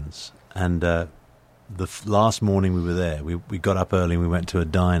Orleans, and the last morning we were there, we got up early and we went to a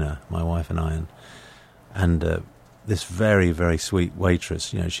diner, my wife and I, and this very, very sweet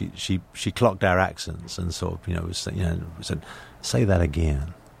waitress, she clocked our accents and sort of, said, say that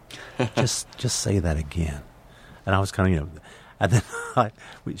again, just say that again, and I was kind of, and then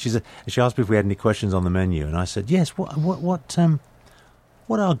she asked me if we had any questions on the menu, and I said yes. What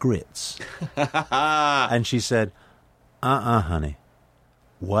are grits? And she said, honey,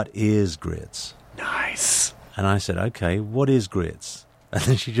 what is grits? Nice. And I said, okay, what is grits? And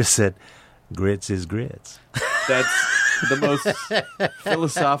then she just said, grits is grits. That's the most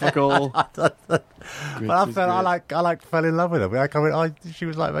philosophical. But I fell in love with her. She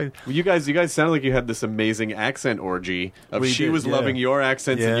was like, well, you guys sounded like you had this amazing accent orgy. She was loving your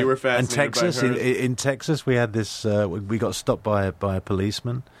accents and you were fascinated and Texas, by hers. In Texas, we had this. We got stopped by a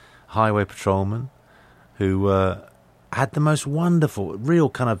policeman, highway patrolman, who. Had the most wonderful, real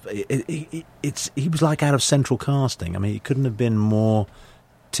kind of... he was like out of central casting. I mean, he couldn't have been more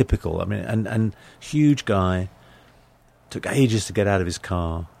typical. I mean, and huge guy, took ages to get out of his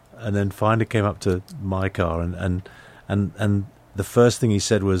car, and then finally came up to my car, and the first thing he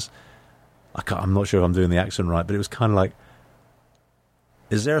said was, I'm not sure if I'm doing the accent right, but it was kind of like,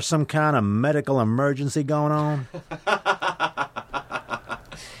 is there some kind of medical emergency going on?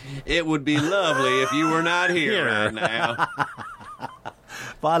 It would be lovely if you were not here right now.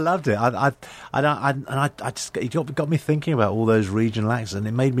 But I loved it. I just it got me thinking about all those regional accents, and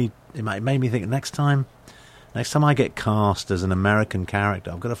it made me think next time I get cast as an American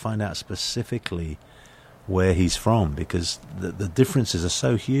character, I've got to find out specifically where he's from, because the differences are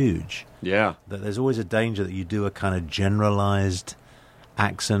so huge. Yeah, that there's always a danger that you do a kind of generalized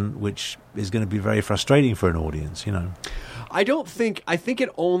accent, which is going to be very frustrating for an audience. I think it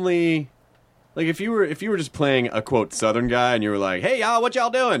only, like, if you were just playing a quote Southern guy and you were like, hey y'all, what y'all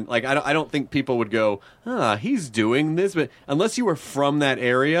doing? Like, I don't think people would go, he's doing this, but unless you were from that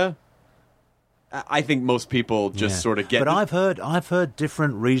area, I think most people just sort of get. But I've heard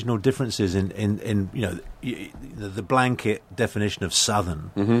different regional differences in the blanket definition of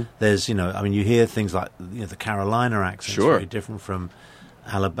Southern. Mm-hmm. There's you hear things like the Carolina accent is very different from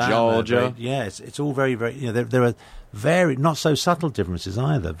Alabama, Georgia. It's all very, very. There are very not so subtle differences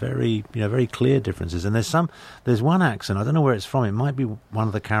either. Very very clear differences. And there's one accent, I don't know where it's from. It might be one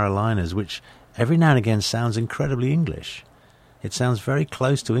of the Carolinas, which every now and again sounds incredibly English. It sounds very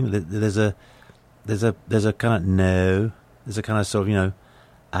close to English. There's a kind of no. There's a kind of sort of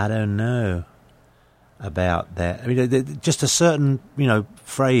I don't know about that. I mean, just a certain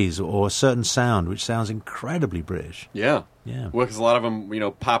phrase or a certain sound which sounds incredibly British. Yeah. Yeah. Well, because a lot of them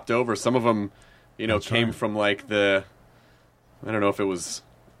popped over. Some of them came from like I don't know if it was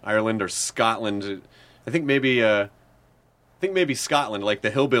Ireland or Scotland. I think maybe Scotland, like the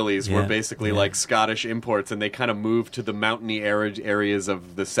hillbillies were basically like Scottish imports, and they kind of moved to the mountainy areas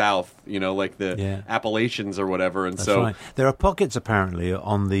of the South, like the Appalachians or whatever. And That's so right. There are pockets apparently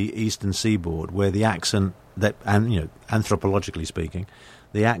on the eastern seaboard where the accent anthropologically speaking,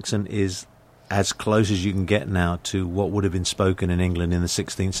 the accent is as close as you can get now to what would have been spoken in England in the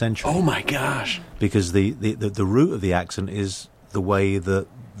 16th century. Oh my gosh! Because the root of the accent is the way that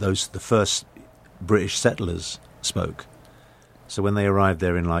the first British settlers spoke. So when they arrived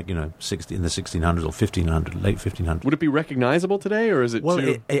there in like, in the 1600s or 1500, late 1500s. Would it be recognizable today, or is it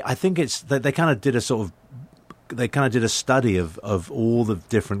too... I think it's, they kind of did a sort of, they kind of did a study of all the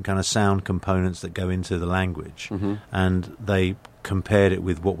different kind of sound components that go into the language, and they compared it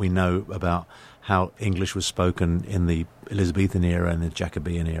with what we know about how English was spoken in the Elizabethan era and the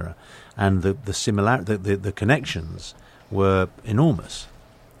Jacobean era, and the connections were enormous.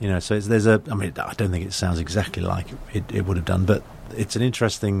 So there's I don't think it sounds exactly like it would have done, but it's an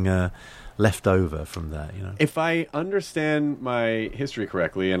interesting leftover from that. If I understand my history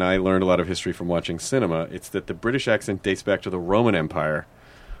correctly, and I learned a lot of history from watching cinema, it's that the British accent dates back to the Roman Empire,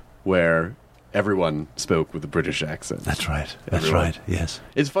 where everyone spoke with the British accent. That's right. That's right. Yes.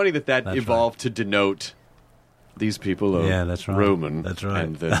 It's funny that evolved to denote these people are Roman. That's right.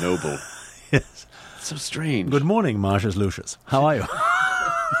 And the noble. Yes. It's so strange. Good morning, Marcius Lucius. How are you?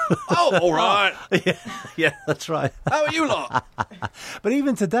 Oh, all right. Yeah, that's right. How are you lot? But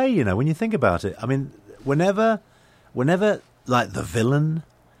even today, when you think about it, whenever like the villain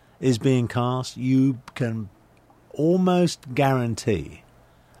is being cast, you can almost guarantee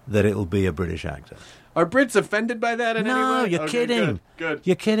that it'll be a British actor. Are Brits offended by that in any way? No, you're kidding. Good.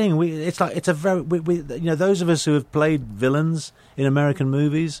 You're kidding. Those of us who have played villains in American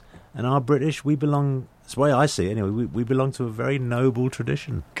movies and are British, we belong. That's the way I see it. Anyway, we belong to a very noble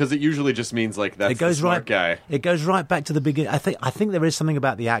tradition. Because it usually just means like that's the smart guy. It goes right back to the beginning. I think there is something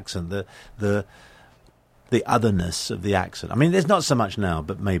about the accent, the otherness of the accent. There's not so much now,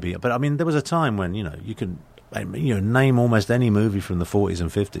 but maybe. But there was a time when you can name almost any movie from the 40s and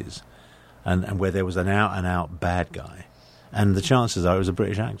 50s, and where there was an out and out bad guy, and the chances are it was a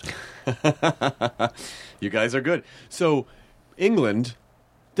British actor. You guys are good. So, England,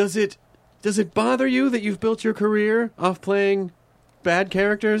 does it bother you that you've built your career off playing bad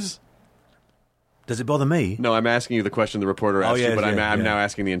characters? Does it bother me? No, I'm asking you the question the reporter asked you, but I'm now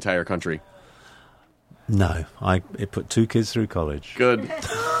asking the entire country. No, it put 2 kids through college. Good.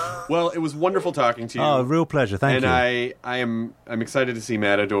 Well, it was wonderful talking to you. Oh, real pleasure. Thank you. And I'm excited to see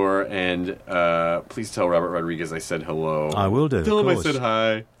Matador, and please tell Robert Rodriguez I said hello. I will do. Tell him I said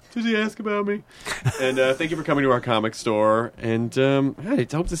hi. Did he ask about me? And thank you for coming to our comic store. And I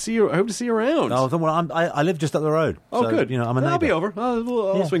hope to see you. I hope to see you around. Oh, don't worry. I live just up the road. Oh, so, good. I'm a neighbor. I'll be over.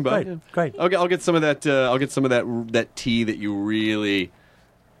 I'll swing by. Great. I'll get some of that. I'll get some of that tea that you really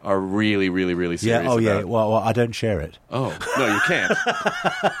are really, really, really serious about. Yeah. Well, I don't share it. Oh no, you can't.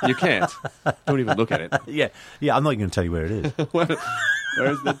 You can't. Don't even look at it. Yeah. I'm not even going to tell you where it is. Where's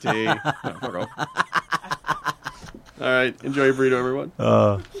the tea? No, fuck off. All right. Enjoy your burrito, everyone.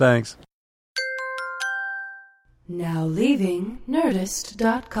 Thanks. Now leaving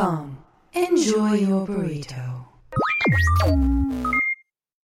Nerdist.com. Enjoy your burrito.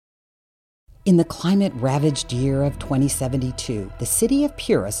 In the climate-ravaged year of 2072, the city of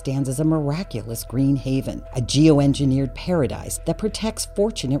Pura stands as a miraculous green haven, a geoengineered paradise that protects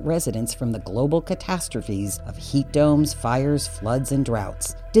fortunate residents from the global catastrophes of heat domes, fires, floods, and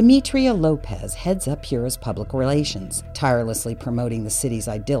droughts. Demetria Lopez heads up Pura's public relations, tirelessly promoting the city's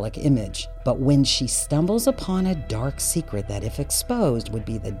idyllic image. But when she stumbles upon a dark secret that, if exposed, would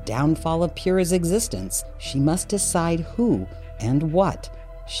be the downfall of Pura's existence, she must decide who and what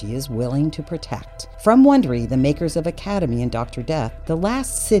she is willing to protect. From Wondery, the makers of Academy and Dr. Death, The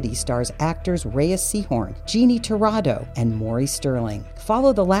Last City stars actors Reyes Sehorn, Jeannie Torrado, and Maury Sterling.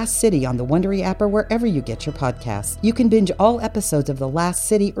 Follow The Last City on the Wondery app or wherever you get your podcasts. You can binge all episodes of The Last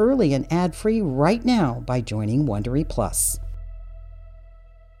City early and ad-free right now by joining Wondery Plus.